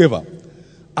sons of Sceva.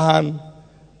 And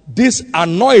this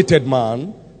anointed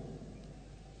man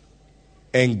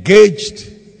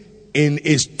engaged in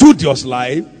a studious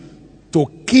life to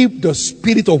keep the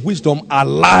spirit of wisdom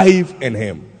alive in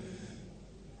him.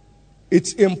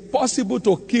 It's impossible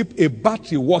to keep a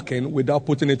battery working without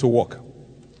putting it to work.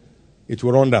 It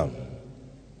will run down.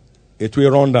 It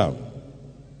will run down.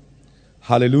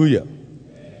 Hallelujah.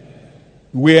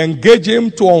 We engage him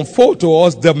to unfold to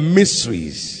us the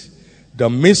mysteries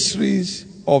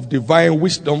of divine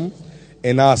wisdom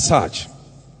in our search.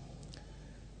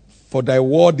 For thy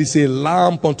word is a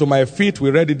lamp unto my feet, we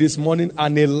read it this morning,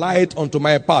 and a light unto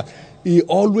my path. He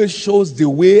always shows the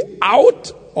way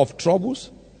out of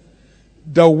troubles,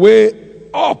 the way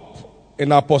up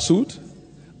in our pursuit,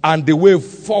 and the way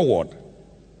forward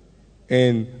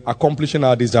in accomplishing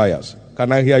our desires.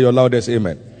 Can I hear your loudest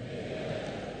amen?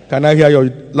 Amen. Can I hear your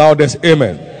loudest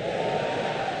amen?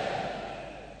 Amen.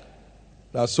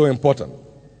 That's so important.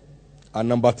 And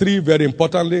number 3, very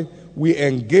importantly, we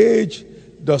engage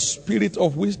the spirit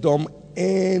of wisdom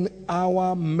in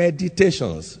our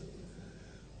meditations.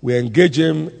 We engage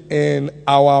him in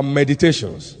our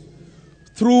meditations.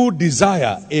 Through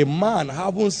desire, a man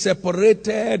having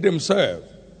separated himself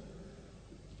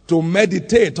to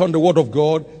meditate on the word of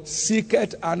God,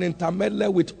 seeketh and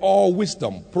intermeddleth with all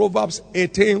wisdom. Proverbs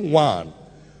 18:1.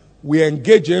 We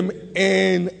engage him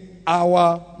in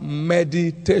our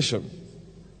meditation.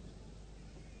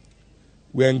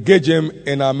 We engage him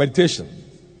in our meditation.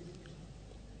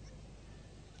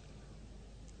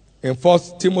 In 1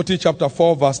 Timothy chapter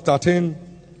 4 verse 13,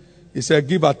 he said,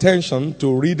 give attention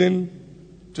to reading,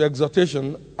 to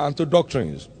exhortation, and to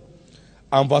doctrines.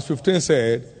 And verse 15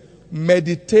 said,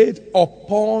 meditate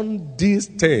upon these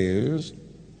things,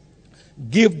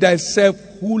 give thyself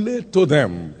wholly to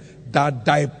them, that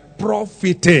thy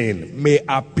profiting may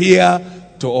appear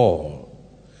to all.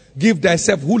 Give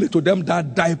thyself wholly to them,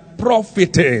 that thy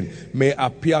profiting may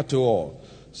appear to all.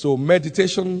 So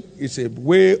meditation is a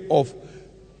way of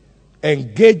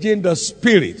engaging the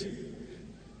spirit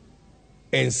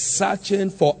in searching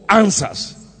for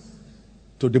answers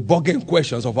to the bugging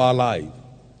questions of our life.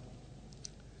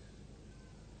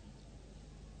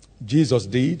 Jesus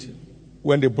did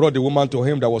when they brought the woman to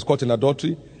him that was caught in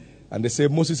adultery, and they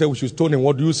said, Moses said we should stone him.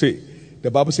 What do you say? The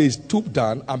Bible says he stooped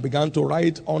down and began to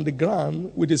write on the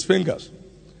ground with his fingers.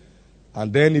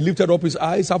 And then he lifted up his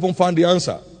eyes, having found the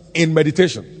answer in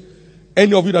meditation.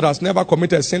 Any of you that has never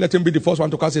committed a sin, let him be the first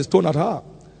one to cast a stone at her.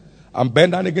 And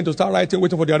bend down again to start writing,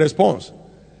 waiting for their response.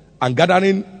 And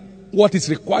gathering what is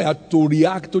required to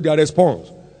react to their response.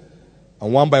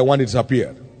 And one by one it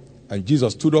disappeared. And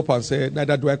Jesus stood up and said,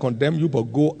 neither do I condemn you, but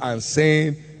go and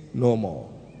sin no more.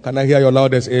 Can I hear your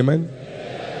loudest amen?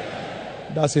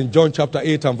 Amen. That's in John chapter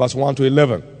 8 and verse 1 to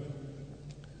 11.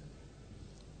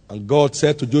 And God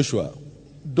said to Joshua,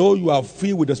 though you are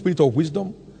filled with the spirit of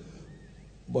wisdom,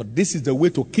 but this is the way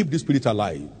to keep this spirit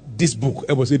alive. This book,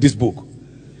 everybody say this book.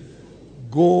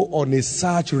 Go on a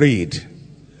search raid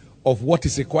of what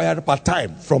is required per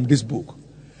time from this book.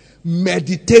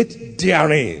 Meditate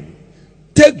therein.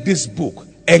 Take this book,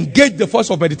 engage the force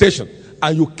of meditation,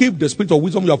 and you keep the spirit of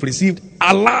wisdom you have received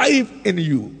alive in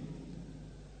you.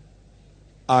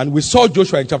 And we saw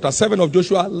Joshua in chapter 7 of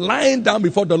Joshua lying down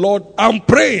before the Lord and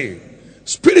praying.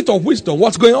 Spirit of wisdom,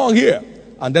 what's going on here?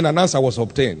 And then an answer was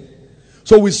obtained.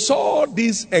 So we saw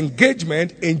this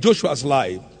engagement in Joshua's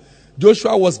life.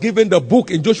 Joshua was given the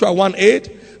book in Joshua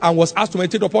 1:8 and was asked to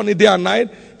meditate upon it day and night.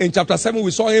 In chapter 7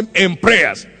 we saw him in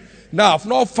prayers. Now I've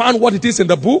not found what it is in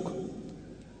the book.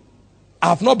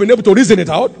 I've not been able to reason it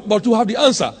out, but you have the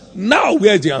answer. Now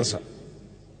where is the answer?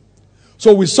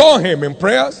 So we saw him in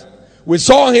prayers. We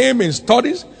saw him in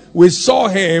studies. We saw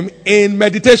him in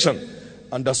meditation.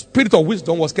 And the spirit of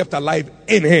wisdom was kept alive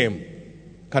in him.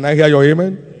 Can I hear your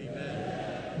amen?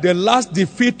 Amen. The last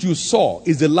defeat you saw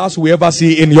is the last we ever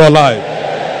see in your life.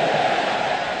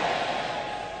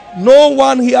 No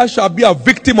one here shall be a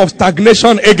victim of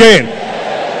stagnation again.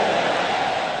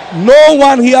 No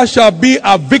one here shall be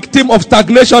a victim of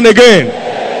stagnation again.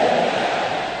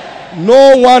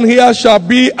 No one here shall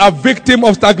be a victim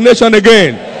of stagnation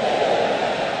again.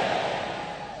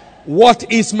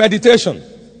 What is meditation?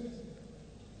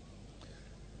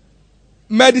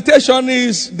 Meditation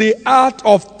is the art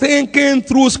of thinking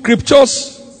through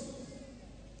scriptures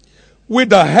with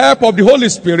the help of the Holy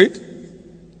Spirit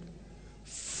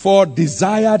for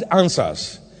desired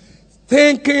answers.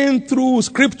 Thinking through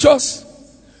scriptures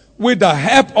with the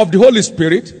help of the Holy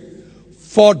Spirit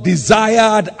for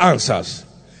desired answers.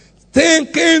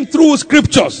 Thinking through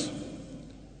scriptures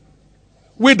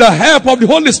with the help of the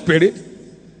Holy Spirit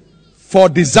for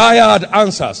desired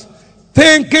answers.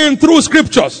 Thinking through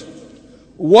scriptures.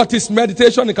 What is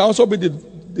meditation? It can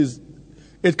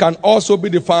also be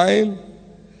defined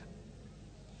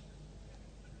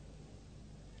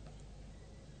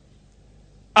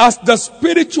as the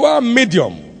spiritual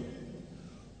medium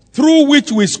through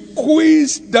which we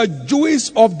squeeze the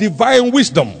juice of divine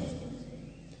wisdom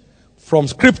from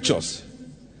scriptures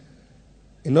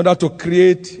in order to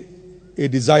create a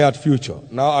desired future.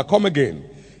 Now I come again.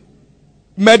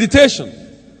 Meditation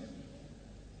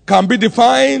can be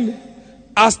defined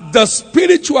as the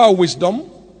spiritual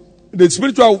wisdom, the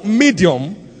spiritual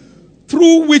medium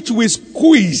through which we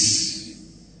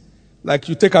squeeze, like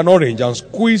you take an orange and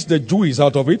squeeze the juice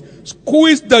out of it,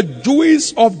 squeeze the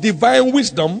juice of divine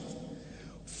wisdom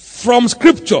from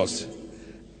scriptures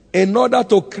in order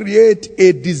to create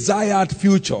a desired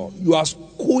future. You are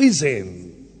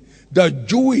squeezing the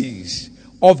juice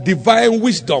of divine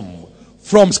wisdom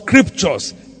from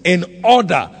scriptures in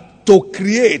order to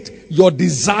create your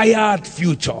desired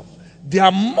future.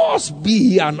 There must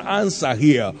be an answer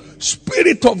here.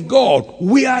 Spirit of God,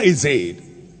 where is it?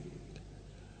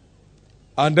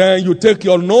 And then you take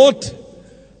your note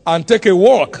and take a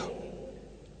walk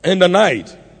in the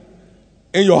night,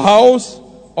 in your house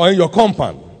or in your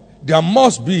compound. There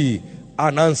must be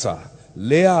an answer.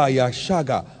 Lea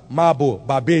Yashaga, Mabo,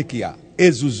 Babekia,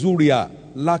 Ezuzuria,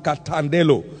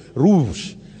 Lakatandelo,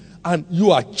 Rouge. And you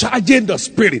are charging the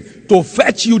spirit to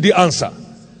fetch you the answer.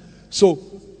 So,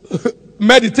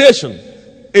 meditation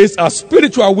is a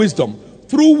spiritual wisdom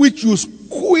through which you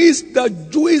squeeze the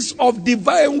juice of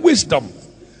divine wisdom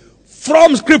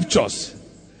from scriptures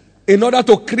in order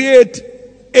to create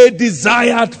a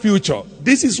desired future.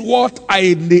 This is what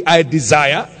I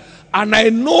desire, and I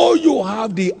know you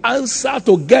have the answer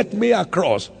to get me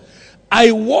across.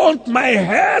 I want my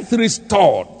health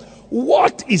restored.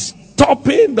 What is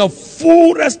stopping the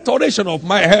full restoration of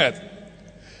my health?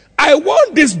 I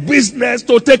want this business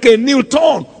to take a new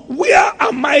turn. Where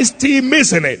am I still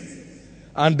missing it?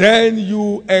 And then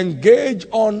you engage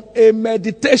on a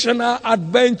meditational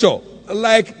adventure,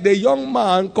 like the young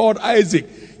man called Isaac.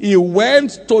 He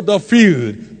went to the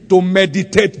field to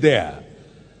meditate there.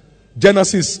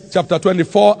 Genesis chapter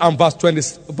 24 and verse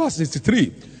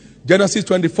 63. Genesis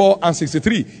 24 and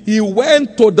 63. He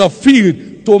went to the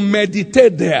field to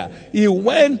meditate there. He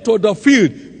went to the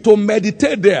field to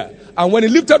meditate there. And when he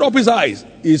lifted up his eyes,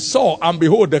 he saw, and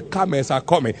behold, the camels are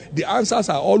coming. The answers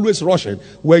are always rushing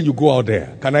when you go out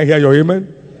there. Can I hear your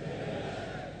amen?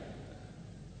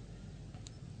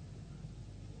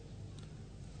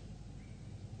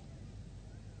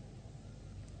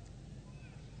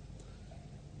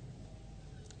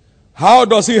 How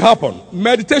does it happen?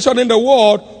 Meditation in the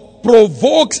Word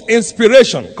provokes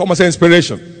inspiration. Come on, say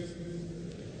inspiration.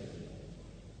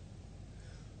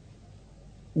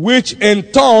 Which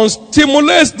in turn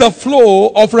stimulates the flow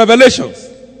of revelations.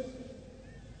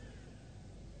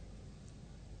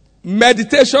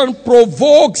 Meditation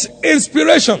provokes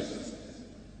inspiration.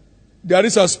 There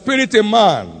is a spirit in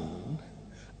man,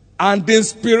 and the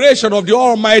inspiration of the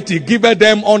Almighty giveth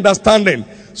them understanding.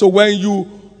 So when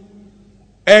you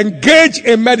engage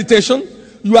in meditation,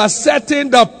 you are setting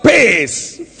the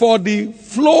pace for the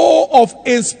flow of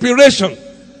inspiration.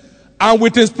 And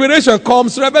with inspiration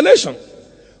comes revelation,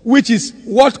 which is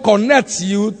what connects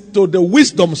you to the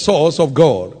wisdom source of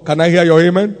God. Can I hear your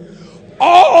amen?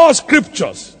 All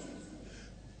scriptures,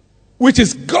 which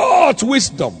is God's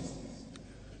wisdom,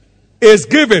 is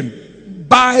given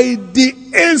by the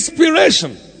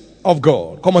inspiration of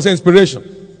God. Come on, say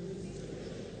inspiration.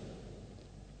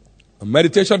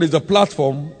 Meditation is a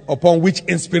platform upon which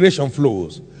inspiration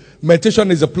flows.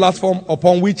 Meditation is a platform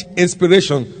upon which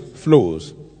inspiration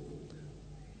flows.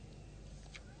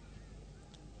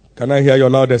 Can I hear your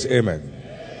loudest amen?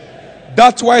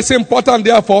 That's why it's important,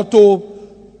 therefore, to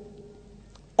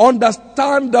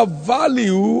understand the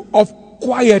value of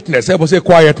quietness. Everybody say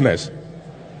quietness.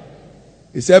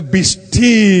 He said, be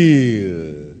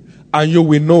still, and you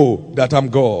will know that I'm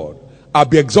God. I'll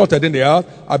be exalted in the earth.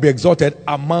 I'll be exalted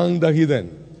among the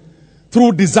heathen.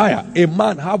 Through desire, a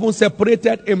man having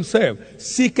separated himself,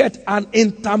 seeketh an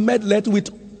intermediate with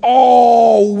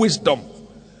all wisdom.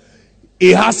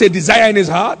 He has a desire in his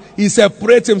heart. He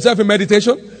separates himself in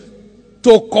meditation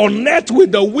to connect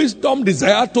with the wisdom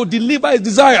desire to deliver his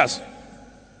desires.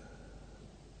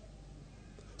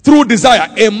 Through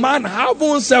desire, a man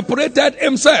having separated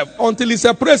himself, until he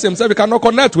separates himself, he cannot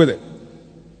connect with it.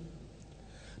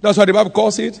 That's why the Bible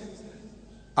calls it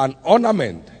an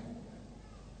ornament.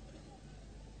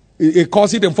 It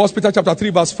calls it in 1 Peter chapter 3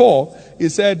 verse 4. It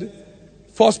said,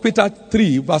 1 Peter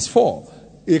 3 verse 4.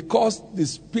 It calls the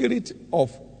spirit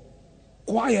of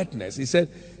quietness. He said,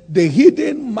 the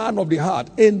hidden man of the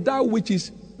heart, in that which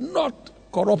is not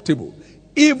corruptible,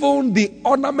 even the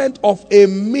ornament of a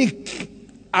meek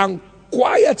and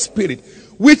quiet spirit,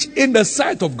 which in the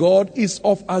sight of God is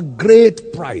of a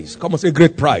great price. Come on, say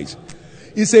great price.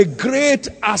 It's a great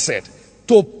asset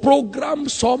to program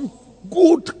some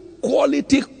good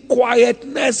quality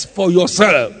quietness for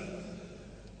yourself.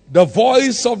 The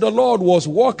voice of the Lord was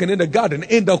walking in the garden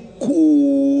in the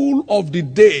cool of the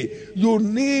day. You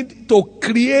need to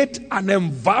create an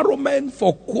environment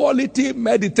for quality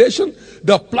meditation,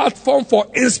 the platform for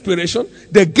inspiration,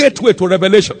 the gateway to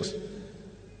revelations.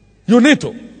 You need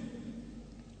to.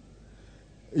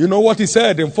 You know what he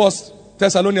said in 1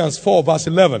 Thessalonians 4 verse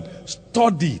 11.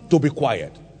 Study to be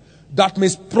quiet. That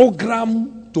means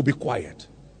program to be quiet.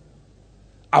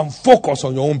 And focus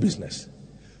on your own business.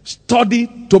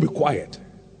 Study to be quiet.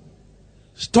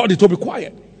 Study to be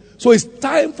quiet. So it's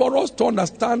time for us to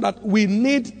understand that we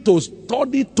need to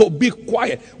study to be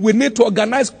quiet. We need to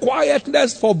organize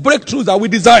quietness for breakthroughs that we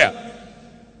desire.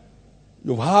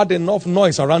 You've had enough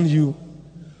noise around you.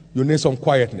 You need some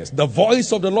quietness. The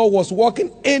voice of the Lord was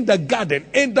walking in the garden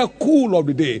in the cool of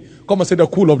the day. Come and say the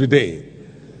cool of the day.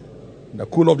 In the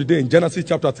cool of the day in Genesis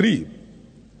chapter 3.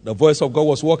 The voice of God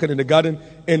was walking in the garden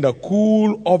in the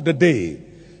cool of the day.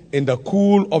 In the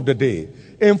cool of the day.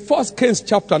 In 1 Kings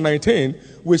chapter 19,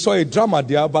 we saw a drama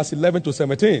there, verse 11 to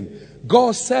 17.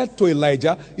 God said to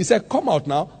Elijah, he said, come out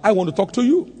now, I want to talk to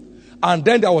you. And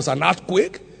then there was an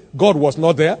earthquake. God was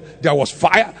not there. There was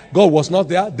fire. God was not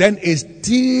there. Then a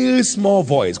still small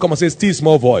voice. Come on, say still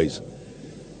small voice.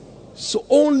 So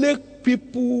only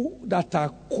people that are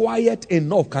quiet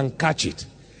enough can catch it.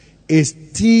 A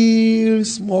still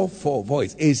small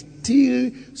voice. A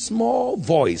still small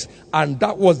voice. And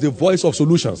that was the voice of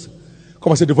solutions.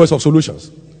 Come and say the voice of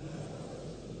solutions.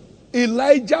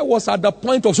 Elijah was at the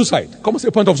point of suicide. Come and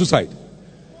say point of suicide.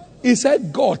 He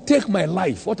said, God, take my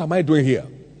life. What am I doing here?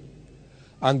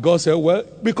 And God said, well,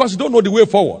 because you don't know the way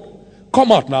forward.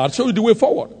 Come out now, I'll show you the way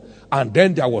forward. And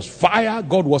then there was fire.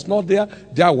 God was not there.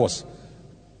 There was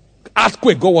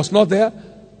earthquake. God was not there.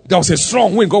 There was a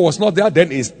strong wind. God was not there.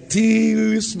 Then a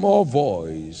still small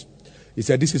voice. He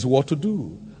said, this is what to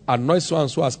do. Anoint so and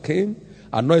so as king.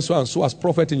 Anoint so and so as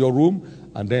prophet in your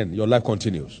room. And then your life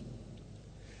continues.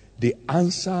 The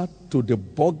answer to the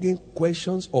bugging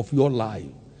questions of your life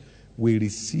will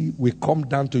come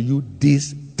down to you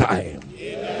this time.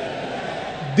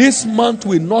 Amen. This month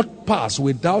will not pass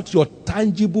without your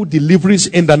tangible deliveries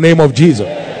in the name of Jesus.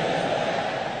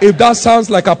 Amen. If that sounds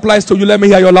like applies to you, let me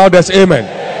hear your loudest amen.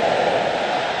 Amen.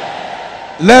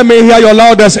 Let me hear your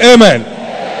loudest amen.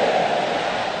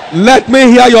 Amen. Let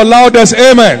me hear your loudest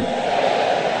amen.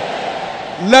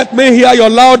 Amen. Let me hear your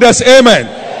loudest amen.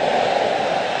 Amen.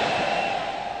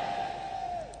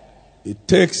 It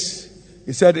takes,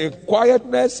 he said, in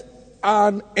quietness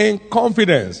and in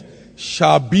confidence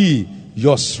shall be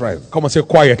your strength. Come and say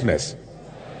quietness.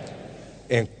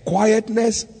 In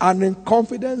quietness and in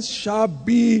confidence shall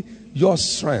be your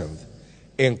strength.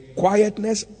 In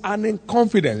quietness and in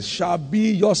confidence shall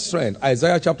be your strength.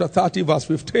 Isaiah chapter 30 verse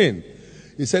 15.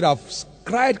 He said, I've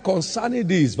cried concerning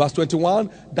this, verse 21,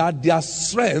 that their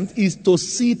strength is to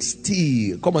sit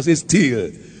still. Come and say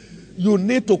still. You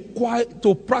need to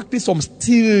practice some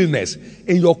stillness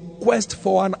in your quest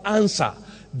for an answer.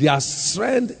 Their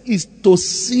strength is to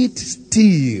sit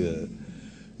still.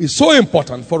 It's so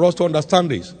important for us to understand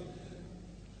this.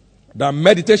 That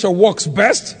meditation works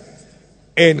best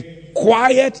in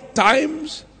quiet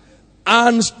times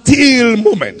and still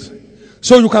moments.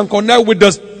 So you can connect with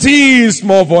the still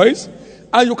small voice,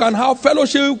 and you can have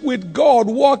fellowship with God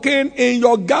walking in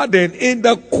your garden in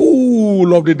the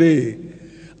cool of the day.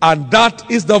 And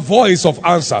that is the voice of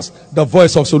answers, the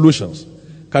voice of solutions.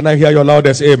 Can I hear your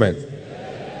loudest amen?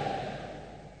 Amen.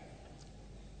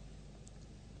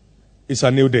 It's a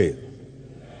new day.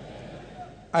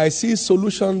 I see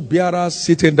solution bearers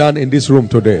sitting down in this room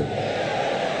today.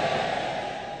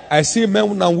 I see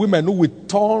men and women who will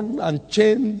turn and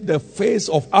change the face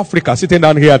of Africa sitting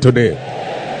down here today.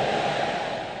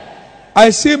 I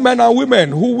see men and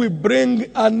women who will bring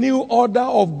a new order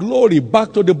of glory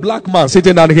back to the black man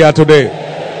sitting down here today.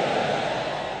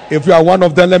 If you are one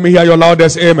of them, let me hear your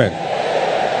loudest amen.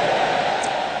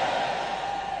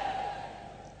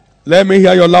 Let me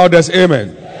hear your loudest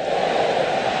amen.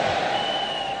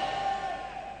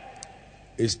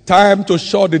 It's time to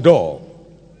shut the door.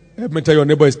 Let me tell your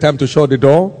neighbor, it's time to shut the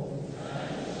door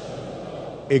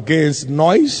against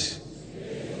noise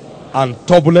and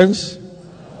turbulence,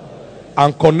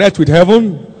 and connect with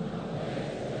heaven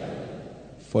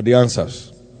for the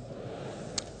answers.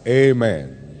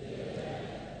 Amen.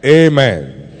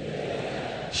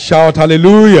 Amen. Shout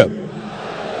hallelujah.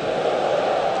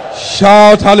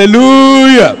 Shout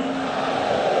hallelujah.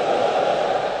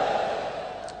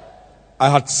 I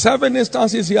had 7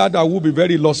 instances here that will be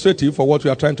very illustrative for what we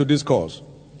are trying to discuss.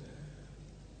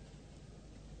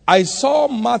 I saw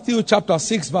Matthew chapter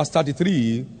 6 verse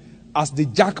 33 as the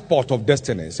jackpot of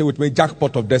destiny. Say with me,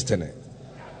 jackpot of destiny.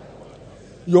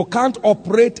 You can't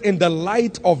operate in the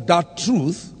light of that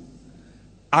truth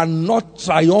and not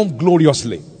triumph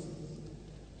gloriously.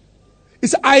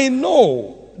 It's, I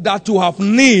know that you have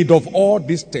need of all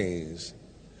these things,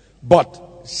 but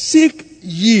seek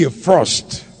ye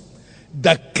first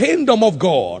the kingdom of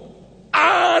God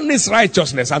and his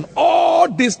righteousness, and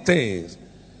all these things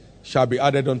shall be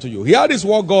added unto you. Here is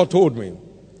what God told me.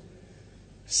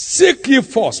 Seek ye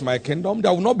first my kingdom.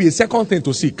 There will not be a second thing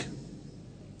to seek.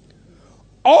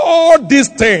 All these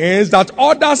things that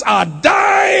others are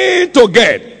dying to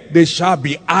get, they shall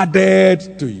be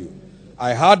added to you.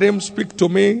 I heard him speak to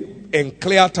me in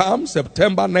clear terms,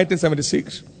 September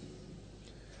 1976.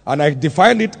 And I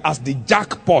defined it as the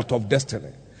jackpot of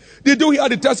destiny. Did you hear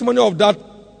the testimony of that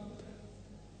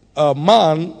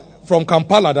man from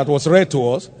Kampala that was read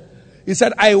to us? He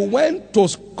said, I went to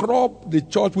scrub the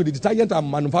church with the detergent I'm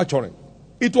manufacturing.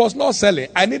 It was not selling.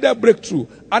 I needed breakthrough.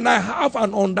 And I have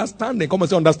an understanding. Come and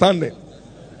say understanding.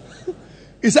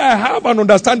 He said, I have an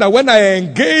understanding that when I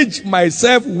engage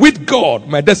myself with God,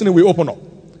 my destiny will open up.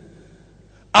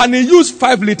 And he used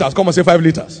 5 liters. Come and say 5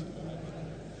 liters.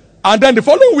 And then the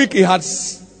following week, he had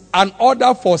an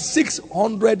order for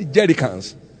 600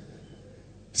 jerrycans.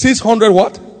 600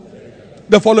 what?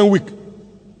 the following week.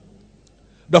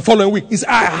 The following week is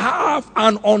I have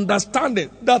an understanding.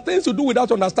 The things you do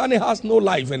without understanding has no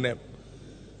life in them.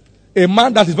 A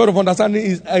man that is void of understanding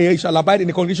is he shall abide in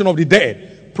the congregation of the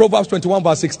dead. Proverbs 21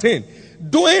 verse 16.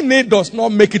 Doing it does not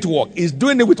make it work. It's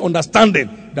doing it with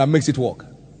understanding that makes it work.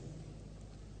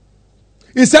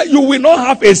 He said you will not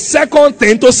have a second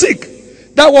thing to seek.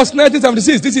 That was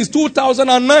 1976. This is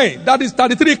 2009. That is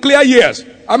 33 clear years.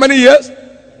 How many years?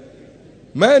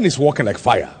 Man is walking like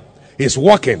fire. He's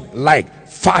walking like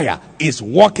fire. He's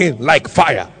walking like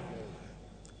fire.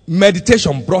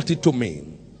 Meditation brought it to me.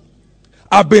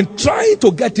 I've been trying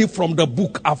to get it from the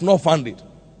book. I've not found it.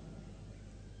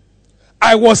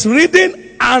 I was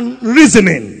reading and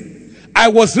reasoning. I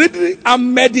was reading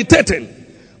and meditating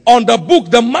on the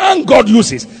book the man God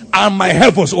uses, and my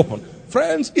head was open.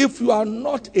 Friends, if you are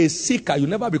not a seeker, you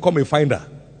never become a finder.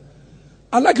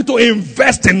 I'd like you to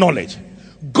invest in knowledge.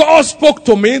 God spoke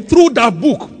to me through that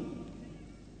book.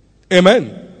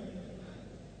 Amen.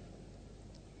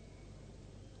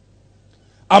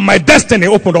 And my destiny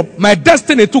opened up. My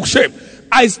destiny took shape.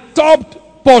 I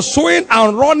stopped pursuing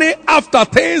and running after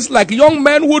things like young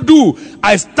men would do.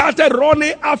 I started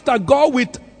running after God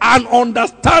with an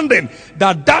understanding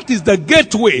that that is the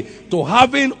gateway to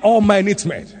having all my needs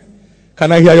met.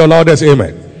 Can I hear your loudest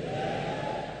amen?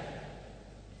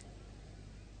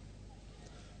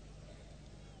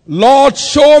 Lord,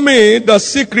 show me the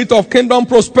secret of kingdom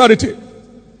prosperity.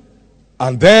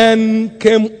 And then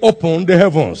came open the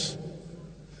heavens.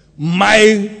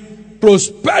 My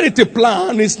prosperity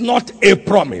plan is not a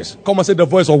promise. Come and say the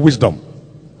voice of wisdom.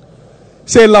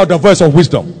 Say loud, the voice of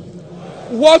wisdom.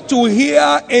 What you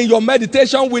hear in your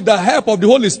meditation with the help of the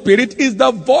Holy Spirit is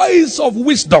the voice of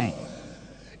wisdom.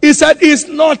 He said it's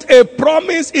not a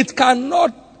promise. It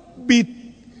cannot be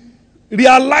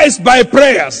realized by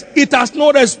prayers. It has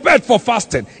no respect for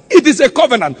fasting. It is a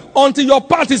covenant. Until your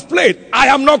part is played, I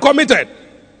am not committed.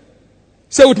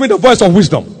 Say with me, the voice of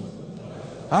wisdom.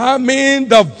 I mean,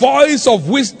 the voice of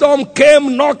wisdom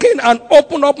came knocking and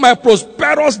opened up my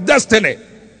prosperous destiny.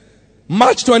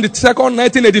 March 22nd,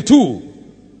 1982.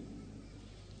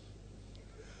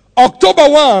 October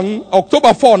 4,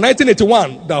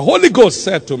 1981, the Holy Ghost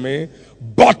said to me,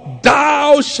 but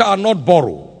thou shalt not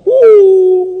borrow.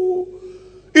 Ooh.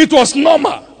 It was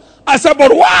normal. I said,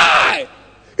 but why?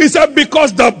 He said,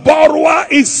 because the borrower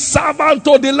is servant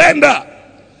to the lender.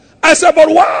 I said, but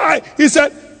why? He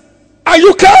said, and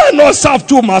you cannot serve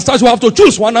two masters. You have to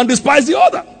choose one and despise the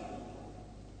other.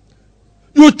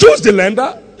 You choose the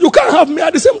lender. You can't have me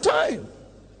at the same time.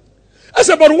 I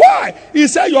said, but why? He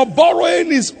said, your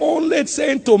borrowing is only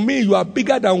saying to me you are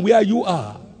bigger than where you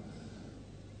are.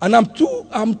 And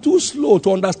I'm too slow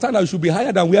to understand that you should be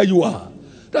higher than where you are.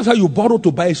 That's why you borrow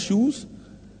to buy shoes,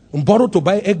 and borrow to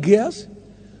buy egg gears,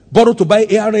 borrow to buy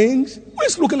earrings. Who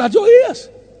is looking at your ears?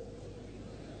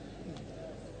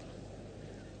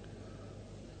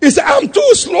 He said, I'm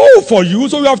too slow for you,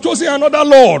 so you have chosen another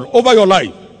Lord over your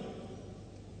life.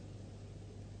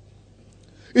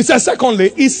 He said,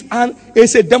 secondly, it's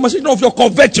a demonstration of your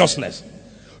covetousness.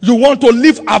 You want to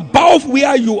live above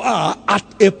where you are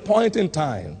at a point in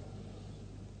time.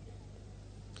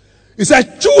 He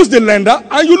said, choose the lender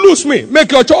and you lose me.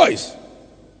 Make your choice.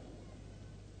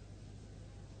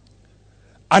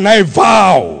 And I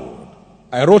vowed.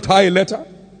 I wrote her a letter,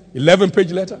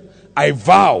 11-page letter. I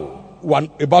vowed.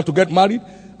 When about to get married,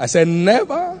 I said,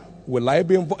 never will I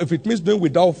be involved. If it means doing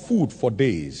without food for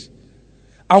days,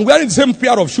 I'm wearing the same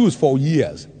pair of shoes for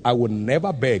years, I will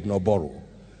never beg nor borrow.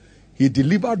 He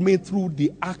delivered me through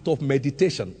the act of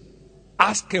meditation,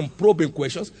 asking probing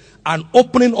questions and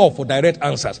opening up for direct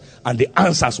answers. And the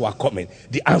answers were coming.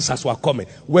 The answers were coming.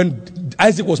 When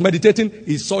Isaac was meditating,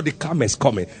 he saw the camels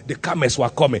coming. The camels were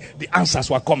coming. The answers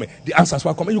were coming. The answers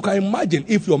were coming. You can imagine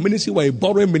if your ministry were a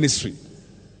borrowing ministry.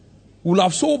 Would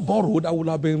have so borrowed, I would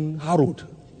have been harrowed.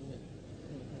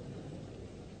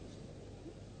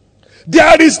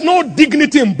 There is no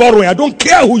dignity in borrowing. I don't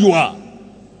care who you are.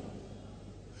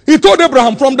 He told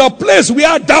Abraham, from the place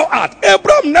where thou art,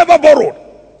 Abraham never borrowed.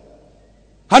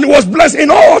 And he was blessed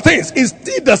in all things. It's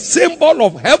still the symbol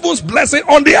of heaven's blessing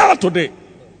on the earth today.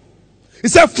 He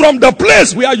said, from the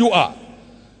place where you are.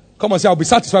 Come and say, I'll be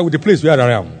satisfied with the place where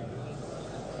I am.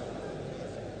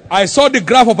 I saw the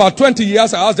graph of our 20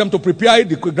 years. I asked them to prepare it.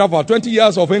 The graph of our 20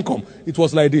 years of income. It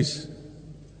was like this.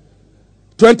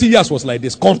 20 years was like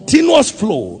this. Continuous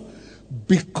flow.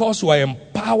 Because you are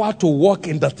empowered to walk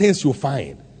in the things you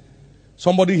find.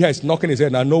 Somebody here is knocking his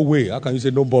head. Now, no way. How can you say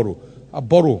don't borrow? I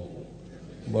borrow.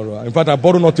 In fact, I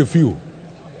borrow not a few.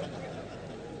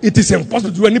 It is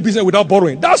impossible to do any business without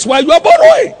borrowing. That's why you are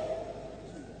borrowing.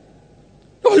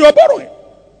 No, you are borrowing.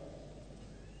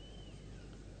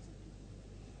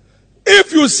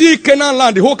 If you see Canaan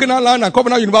land, the whole Canaan land and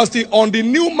Covenant University on the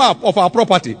new map of our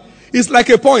property, it's like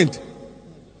a point.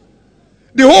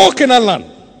 The whole Canaan land,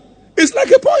 it's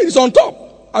like a point. It's on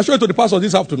top. I'll show it to the pastor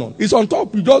this afternoon. It's on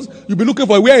top. You'll be looking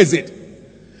for where is it?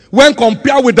 When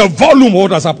compared with the volume of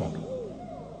what has happened.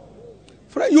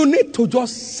 Friend, you need to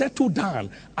just settle down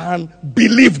and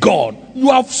believe God.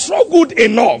 You have struggled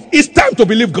enough. It's time to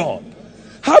believe God.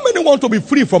 How many want to be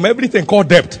free from everything called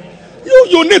debt?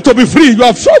 You need to be free. You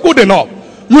have struggled enough.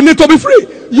 You need to be free.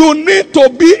 You need to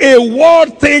be a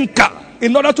world thinker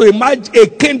in order to imagine a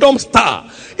kingdom star.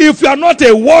 If you are not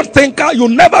a world thinker, you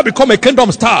never become a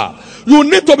kingdom star. You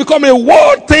need to become a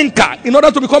world thinker in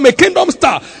order to become a kingdom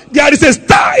star. There is a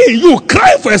star in you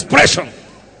crying for expression,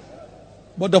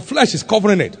 but the flesh is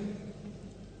covering it.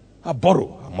 I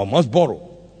must borrow.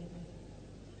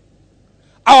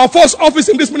 Our first office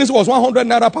in this ministry was 100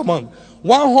 naira per month.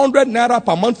 100 naira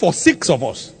per month for 6 of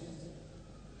us.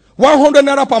 100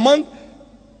 naira per month.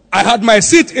 I had my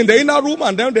seat in the inner room,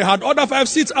 and then they had other 5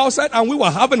 seats outside, and we were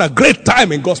having a great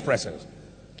time in God's presence.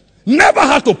 Never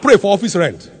had to pray for office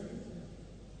rent.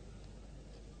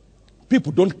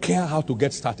 People don't care how to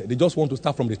get started. They just want to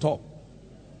start from the top.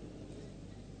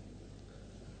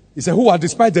 He said, who are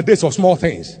despite the days of small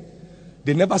things?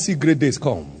 They never see great days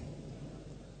come.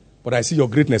 But I see your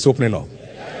greatness opening up.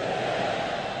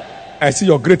 I see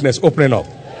your greatness opening up.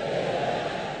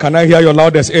 Can I hear your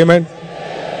loudest amen?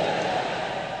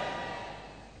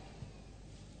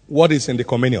 What is in the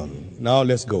communion? Now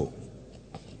let's go.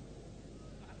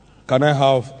 Can I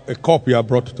have a cup you have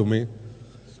brought to me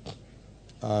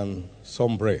and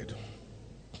some bread?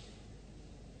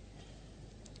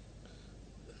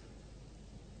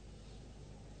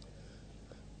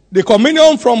 The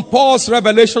communion from Paul's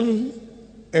revelation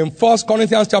in 1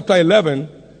 Corinthians chapter 11,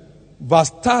 verse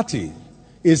 30,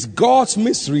 is God's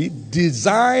mystery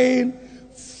designed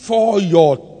for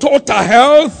your total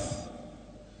health,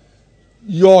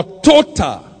 your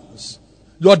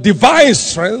divine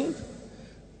strength,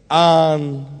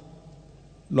 and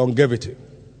longevity.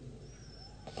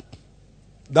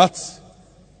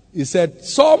 He said,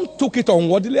 some took it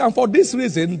unworthily, and for this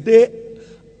reason they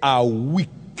are weak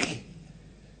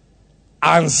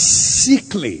and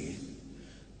sickly,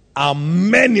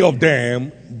 and many of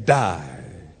them die.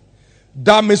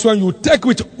 That means when you take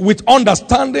with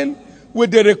understanding,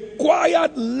 with the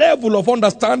required level of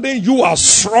understanding, you are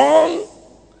strong,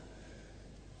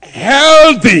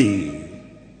 healthy,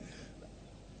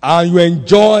 and you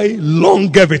enjoy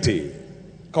longevity.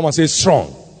 Come on, say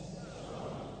strong.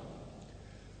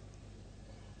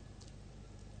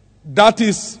 That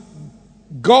is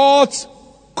God's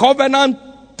covenant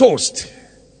toast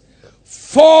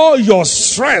for your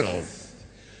strength,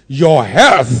 your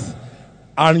health,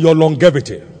 and your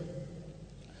longevity.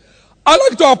 I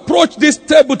like to approach this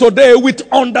table today with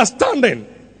understanding.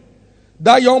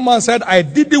 That young man said, I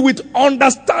did it with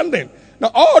understanding.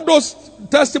 Now, all those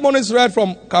testimonies read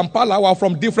from Kampala were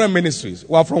from different ministries.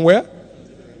 Were from where?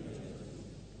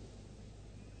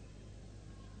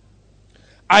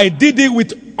 I did it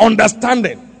with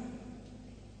understanding.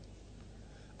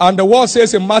 And the word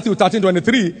says in Matthew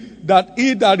 13:23 that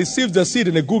he that receives the seed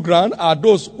in a good ground are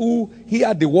those who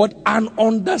hear the word and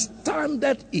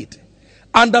understandeth it.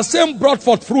 And the same brought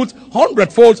forth fruit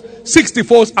 100-fold,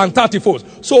 60-fold, and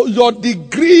 30-fold. So your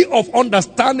degree of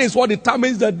understanding is what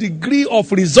determines the degree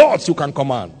of results you can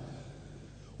command.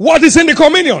 What is in the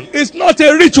communion? It's not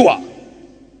a ritual.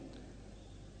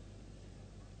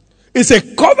 It's a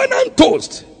covenant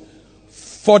toast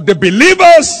for the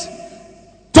believers,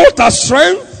 total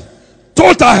strength,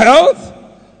 total health,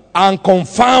 and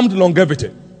confirmed longevity.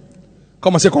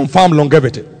 Come and say confirmed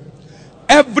longevity.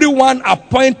 Everyone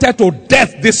appointed to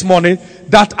death this morning,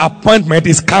 that appointment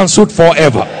is cancelled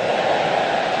forever.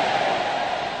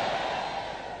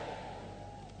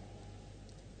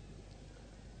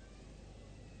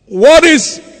 What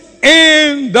is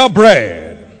in the bread?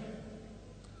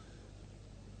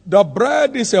 The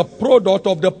bread is a product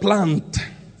of the plant.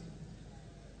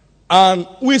 And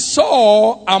we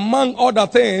saw, among other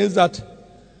things, that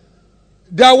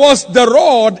there was the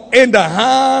rod in the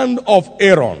hand of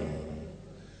Aaron.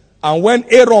 And when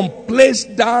Aaron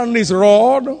placed down his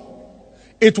rod,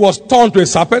 it was turned to a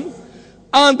serpent.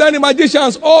 And then the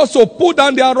magicians also put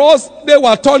down their rods, they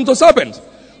were turned to serpents.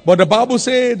 But the Bible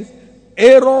said,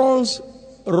 Aaron's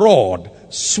rod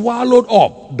swallowed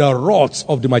up the rods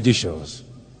of the magicians.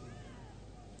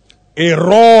 A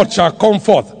rod shall come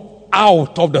forth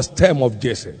out of the stem of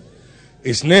Jesse.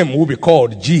 His name will be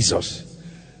called Jesus.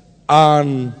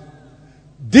 And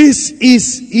this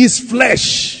is his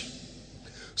flesh.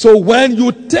 So when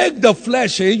you take the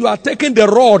flesh in, you are taking the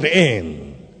rod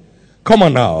in. Come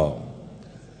on now.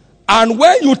 And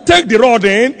when you take the rod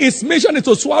in, its mission is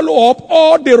to swallow up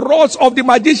all the rods of the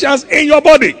magicians in your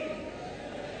body.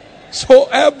 So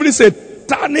every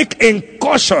satanic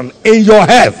incursion in your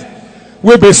health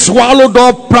will be swallowed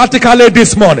up practically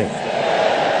this morning.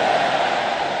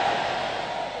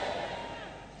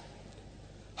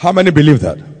 How many believe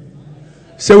that?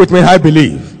 Say with me, I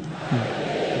believe.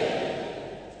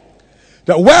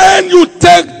 That when you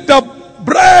take the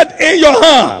bread in your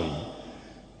hand,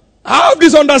 have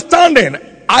this understanding.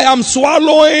 I am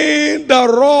swallowing the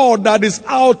rod that is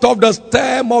out of the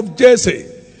stem of Jesse.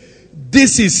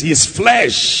 This is his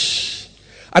flesh.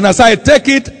 And as I take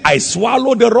it, I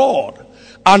swallow the rod.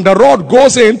 And the rod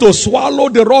goes in to swallow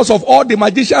the rods of all the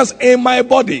magicians in my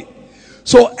body.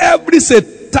 So every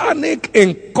satanic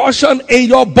incursion in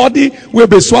your body will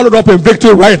be swallowed up in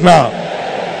victory right now.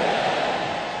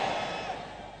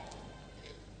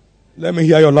 Let me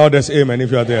hear your loudest amen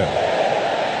if you are there.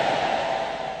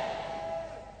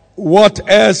 What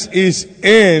else is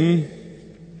in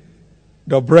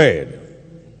the bread?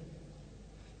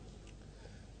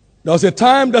 There was a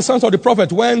time the sons of the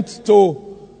prophet went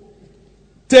to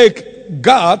take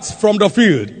goats from the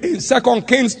field. In 2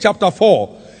 Kings chapter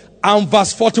 4 and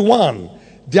verse 41,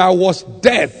 there was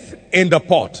death in the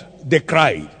pot. They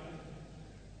cried.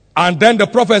 And then the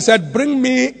prophet said, bring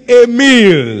me a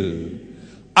meal.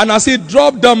 And as he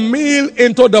dropped the meal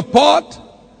into the pot,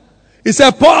 he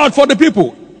said, pour out for the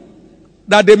people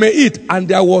that they may eat. And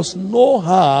there was no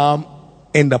harm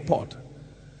in the pot.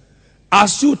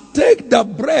 As you take the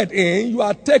bread in, you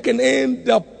are taking in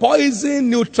the poison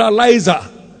neutralizer.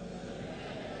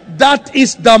 That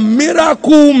is the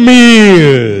miracle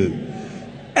meal.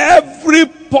 Every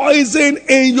poison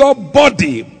in your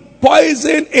body,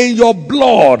 poison in your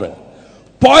blood,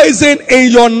 poison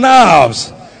in your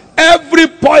nerves, every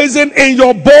poison in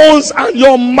your bones and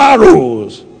your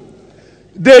marrows,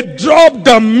 they drop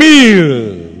the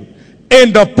meal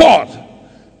in the pot.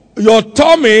 Your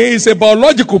tummy is a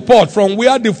biological pot from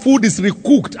where the food is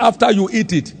recooked after you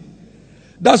eat it.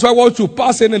 That's why what you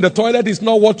pass in the toilet is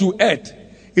not what you ate.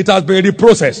 It has been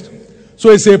reprocessed. So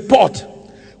it's a pot.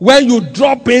 When you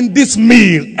drop in this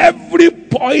meal, every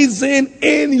poison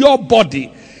in your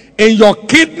body, in your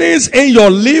kidneys, in your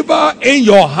liver, in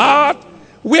your heart,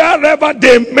 wherever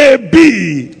they may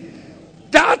be,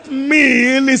 that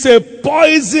meal is a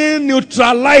poison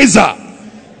neutralizer.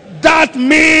 That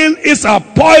meal is a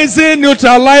poison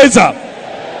neutralizer.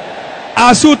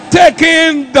 As you take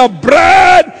in the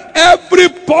bread, every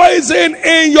poison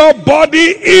in your body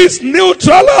is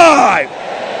neutralized.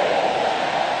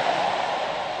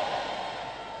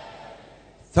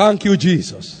 Thank you,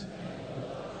 Jesus.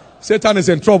 Satan is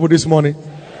in trouble this morning.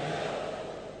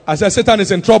 I said Satan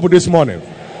is in trouble this morning.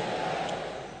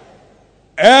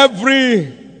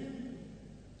 Every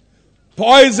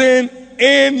poison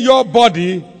in your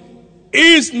body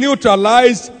is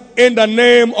neutralized in the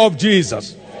name of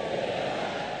Jesus.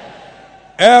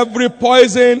 Every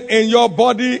poison in your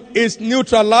body is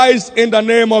neutralized in the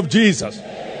name of Jesus.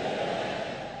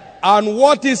 And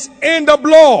what is in the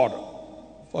blood,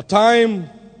 for time,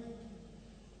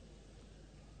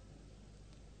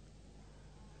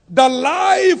 the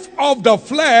life of the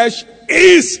flesh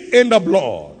is in the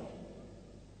blood.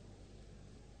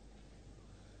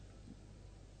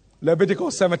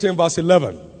 Leviticus 17 verse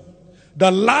 11. The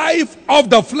life of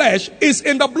the flesh is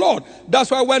in the blood.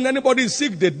 That's why when anybody is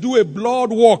sick, they do a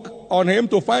blood work on him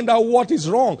to find out what is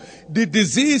wrong. The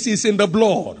disease is in the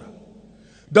blood.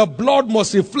 The blood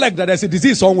must reflect that there's a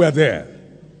disease somewhere there.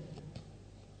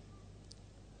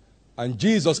 And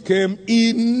Jesus came,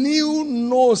 he knew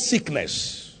no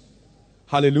sickness.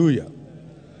 Hallelujah.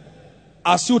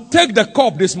 As you take the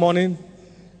cup this morning,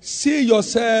 see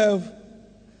yourself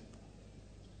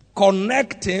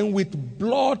connecting with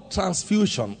blood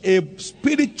transfusion, a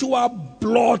spiritual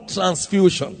blood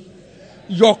transfusion.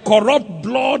 Your corrupt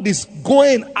blood is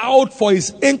going out for his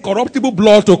incorruptible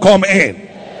blood to come in.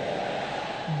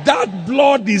 That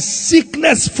blood is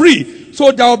sickness free.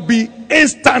 So there will be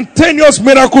instantaneous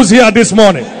miracles here this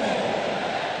morning.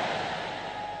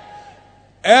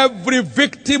 Every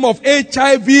victim of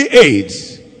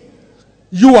HIV/AIDS,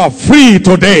 you are free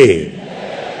today.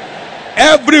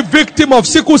 Every victim of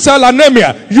sickle cell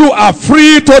anemia, you are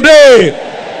free today.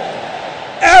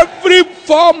 Every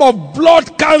form of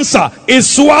blood cancer is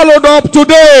swallowed up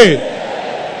today.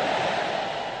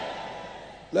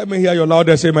 Let me hear your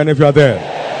loudest amen if you are there.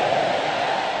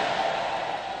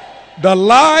 The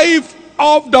life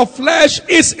of the flesh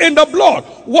is in the blood.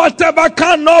 Whatever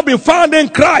cannot be found in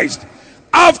Christ,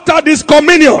 after this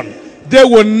communion, they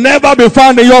will never be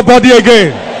found in your body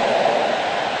again.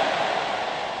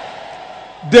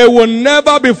 They will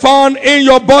never be found in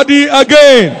your body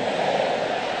again.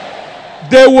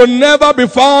 They will never be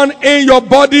found in your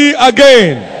body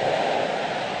again.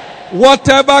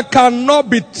 Whatever cannot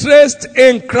be traced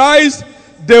in Christ,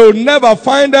 they will never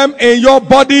find them in your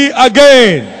body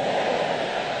again.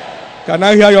 Can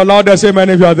I hear your loudest amen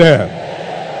if you are there?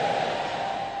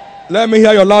 Let me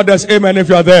hear your loudest amen if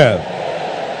you are there.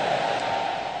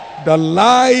 The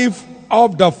life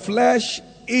of the flesh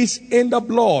is in the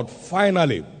blood.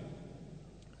 Finally,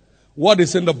 what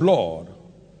is in the blood?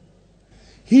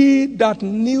 He that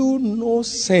knew no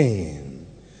sin,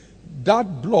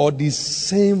 that blood is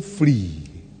sin free.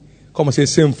 Come and say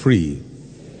sin free.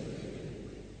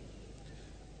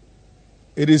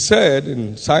 It is said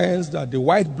in science that the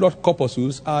white blood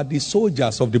corpuscles are the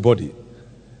soldiers of the body.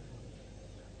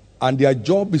 And their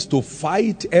job is to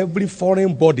fight every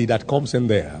foreign body that comes in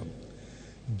there.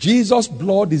 Jesus'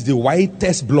 blood is the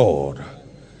whitest blood.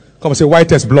 Come and say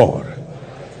whitest blood.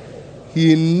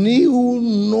 He knew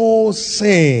no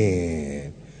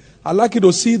sin. I'd like you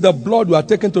to see the blood we are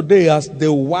taking today as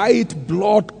the white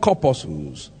blood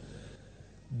corpuscles.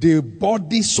 The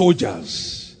body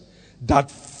soldiers that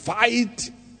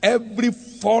fight every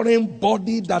foreign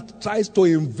body that tries to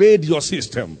invade your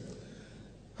system.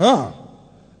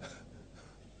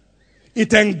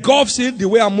 It engulfs it the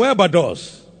way Amoeba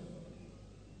does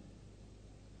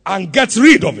and gets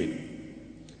rid of it.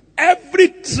 Every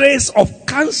trace of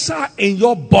cancer in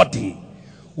your body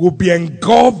will be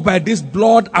engulfed by this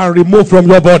blood and removed from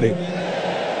your body.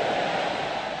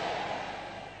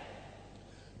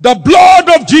 The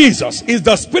blood of Jesus is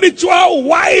the spiritual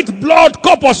white blood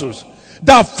corpuscles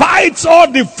that fights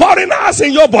all the foreigners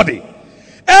in your body.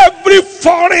 Every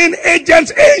foreign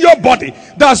agent in your body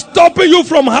that's stopping you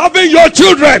from having your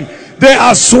children, they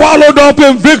are swallowed up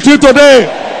in victory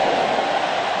today.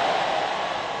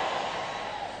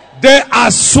 They are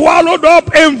swallowed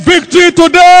up in victory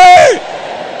today.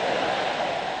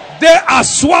 They are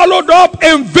swallowed up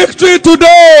in victory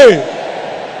today.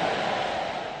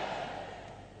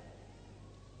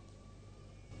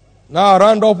 Now I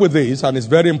round up with this, and it's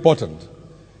very important.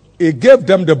 He gave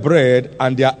them the bread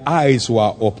and their eyes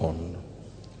were opened.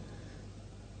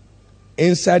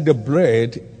 Inside the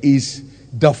bread is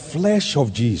the flesh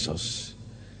of Jesus.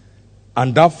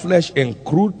 And that flesh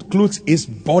includes his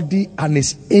body and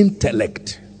his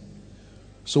intellect.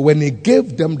 So when he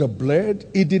gave them the bread,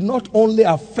 it did not only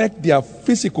affect their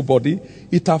physical body,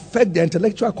 it affected their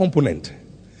intellectual component.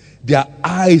 Their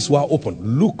eyes were opened.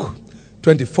 Luke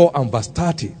 24 and verse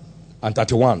 30 and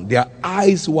 31. Their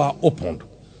eyes were opened.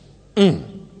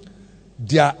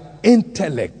 Their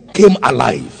intellect came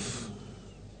alive.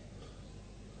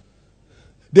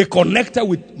 They connected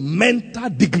with mental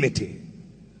dignity.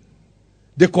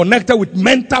 They connected with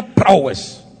mental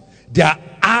prowess. Their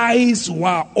eyes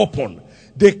were opened.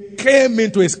 They came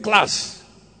into his class.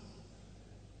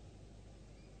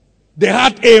 They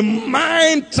had a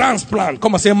mind transplant.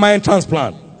 Come and say mind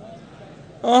transplant.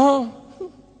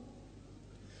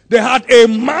 They had a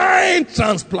mind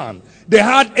transplant. They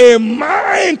had a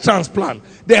mind transplant.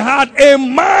 They had a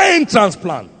mind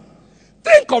transplant.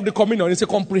 Think of the communion. It's a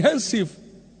comprehensive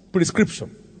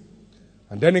prescription.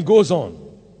 And then it goes on.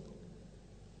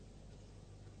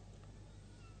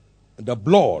 The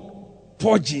blood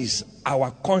purges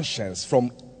our conscience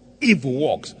from evil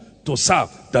works to serve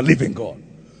the living God.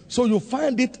 So you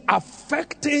find it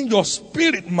affecting your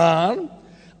spirit, man,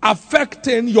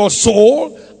 affecting your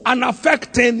soul, and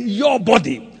affecting your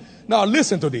body. Now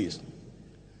listen to this.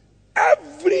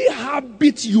 Every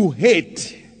habit you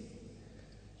hate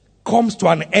comes to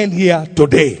an end here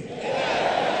today.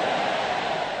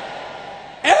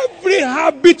 Every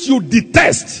habit you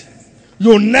detest,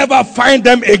 you'll never find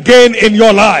them again in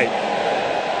your life.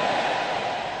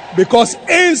 Because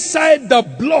inside the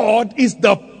blood is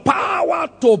the power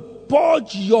to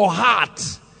purge your heart,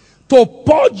 to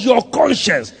purge your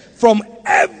conscience from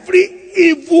every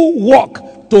evil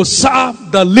work to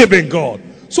serve the living God.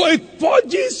 So it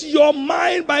purges your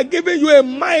mind by giving you a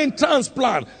mind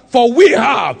transplant. For we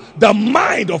have the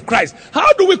mind of Christ.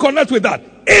 How do we connect with that?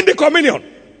 In the communion.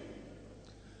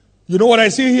 You know what I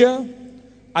see here?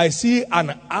 I see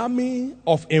an army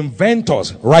of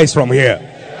inventors rise from here.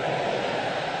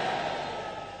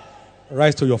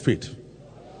 Rise to your feet.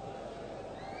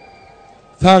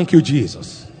 Thank you,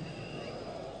 Jesus.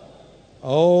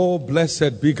 Oh,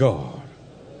 blessed be God.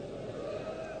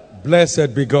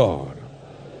 Blessed be God.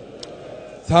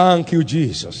 Thank you,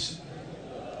 Jesus.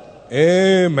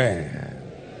 Amen.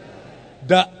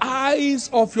 The eyes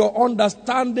of your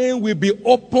understanding will be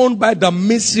opened by the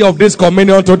mystery of this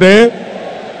communion today.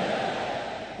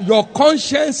 Your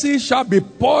consciences shall be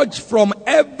purged from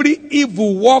every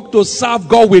evil work to serve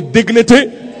God with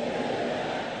dignity.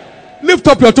 Lift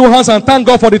up your two hands and thank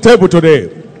God for the table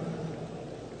today.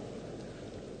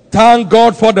 Thank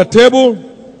God for the table.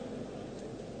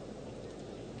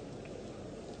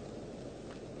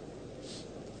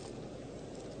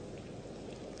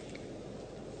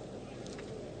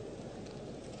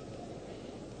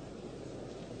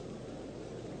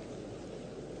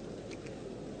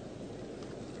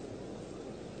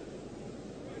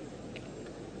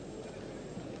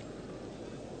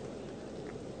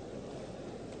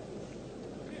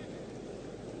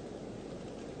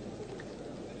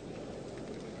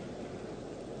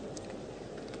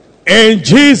 In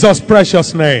Jesus'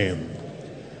 precious name.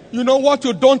 You know what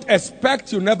you don't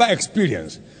expect, you never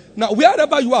experience. Now,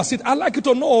 wherever you are sitting, I'd like you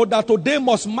to know that today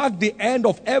must mark the end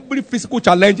of every physical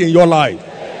challenge in your life.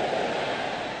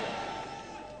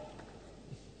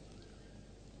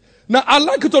 Now, I'd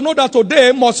like you to know that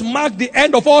today must mark the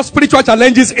end of all spiritual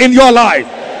challenges in your life.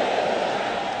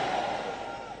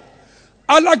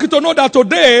 I'd like you to know that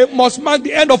today must mark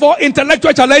the end of all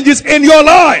intellectual challenges in your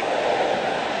life.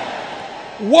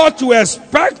 What you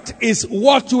expect is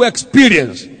what you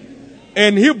experience.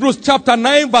 In Hebrews chapter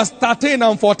 9 verse 13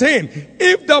 and 14,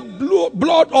 if the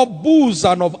blood of bulls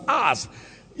and of asps,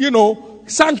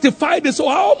 sanctified it, so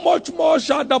how much more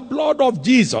shall the blood of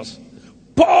Jesus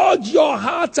purge your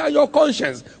heart and your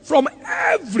conscience from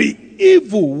every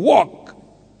evil work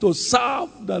to serve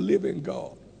the living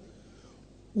God?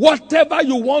 Whatever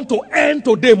you want to end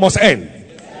today must end.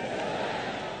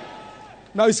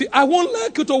 Now you see, I won't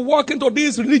like you to walk into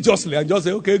this religiously and just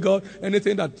say, okay, God,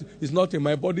 anything that is not in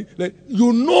my body,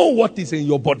 you know what is in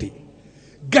your body.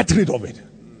 Get rid of it.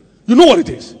 You know what it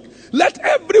is. Let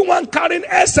everyone carrying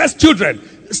excess children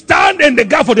stand in the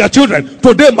gap for their children.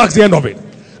 Today marks the end of it.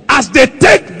 As they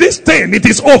take this thing, it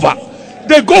is over.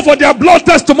 They go for their blood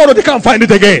test tomorrow, they can't find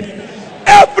it again.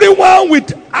 Everyone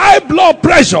with high blood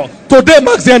pressure, today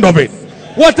marks the end of it.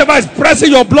 Whatever is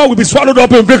pressing your blood will be swallowed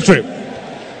up in victory.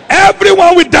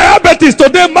 Everyone with diabetes,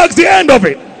 today marks the end of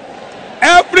it.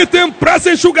 Everything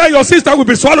pressing sugar in your system will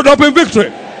be swallowed up in victory.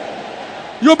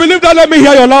 You believe that? Let me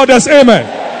hear your loudest amen.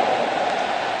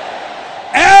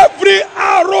 Every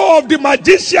arrow of the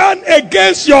magician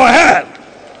against your head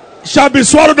shall be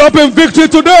swallowed up in victory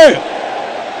today.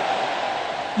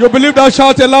 You believe that?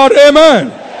 Shout aloud,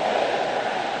 amen.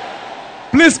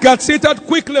 Please get seated.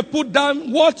 Quickly put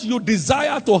down what you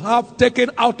desire to have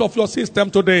taken out of your system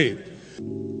today.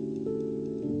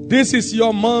 This is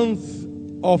your month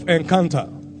of encounter.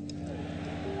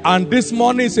 And this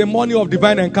morning is a morning of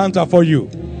divine encounter for you.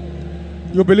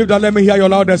 You believe that? Let me hear your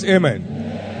loudest amen.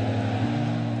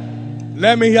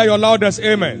 Let me hear your loudest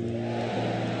amen.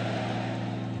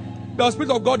 The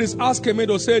Spirit of God is asking me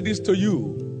to say this to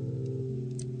you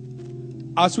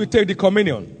as we take the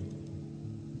communion.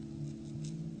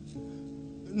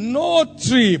 No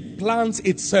tree plants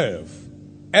itself.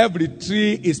 Every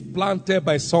tree is planted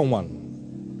by someone.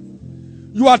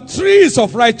 You are trees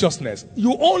of righteousness.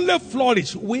 You only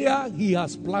flourish where He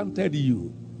has planted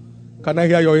you. Can I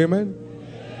hear your amen?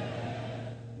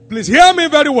 Please hear me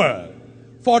very well.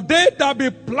 For they that be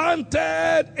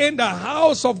planted in the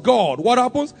house of God, what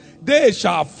happens? They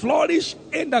shall flourish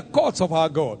in the courts of our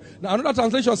God. Now another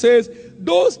translation says,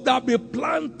 those that be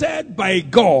planted by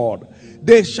God,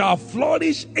 they shall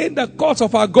flourish in the courts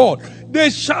of our God. They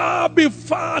shall be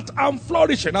fat and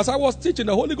flourishing. As I was teaching,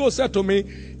 the Holy Ghost said to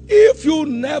me, if you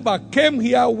never came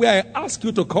here where I asked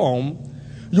you to come,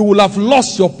 you will have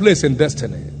lost your place in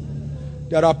destiny.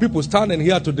 There are people standing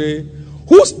here today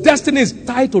whose destiny is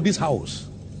tied to this house.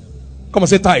 Come on,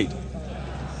 say tied.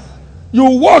 You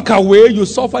walk away, you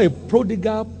suffer a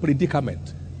prodigal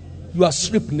predicament. You are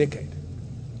stripped naked.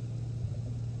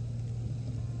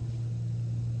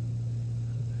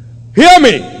 Hear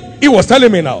me. He was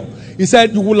telling me now. He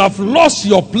said, you will have lost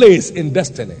your place in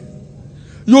destiny.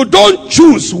 You don't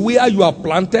choose where you are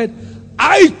planted.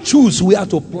 I choose where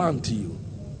to plant you.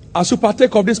 As you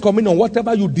partake of this communion,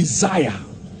 whatever you desire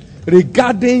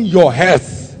regarding your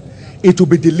health, it will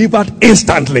be delivered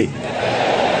instantly.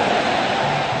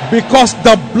 Because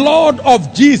the blood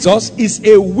of Jesus is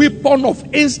a weapon of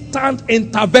instant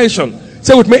intervention.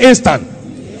 Say with me, instant.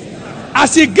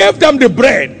 As He gave them the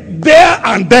bread, there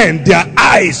and then their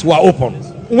eyes were opened.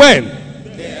 When?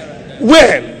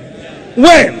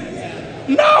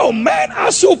 Now, man,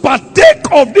 as you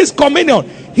partake of this communion,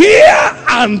 here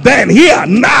and then, here,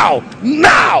 now,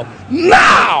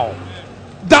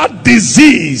 that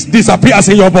disease disappears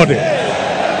in your body.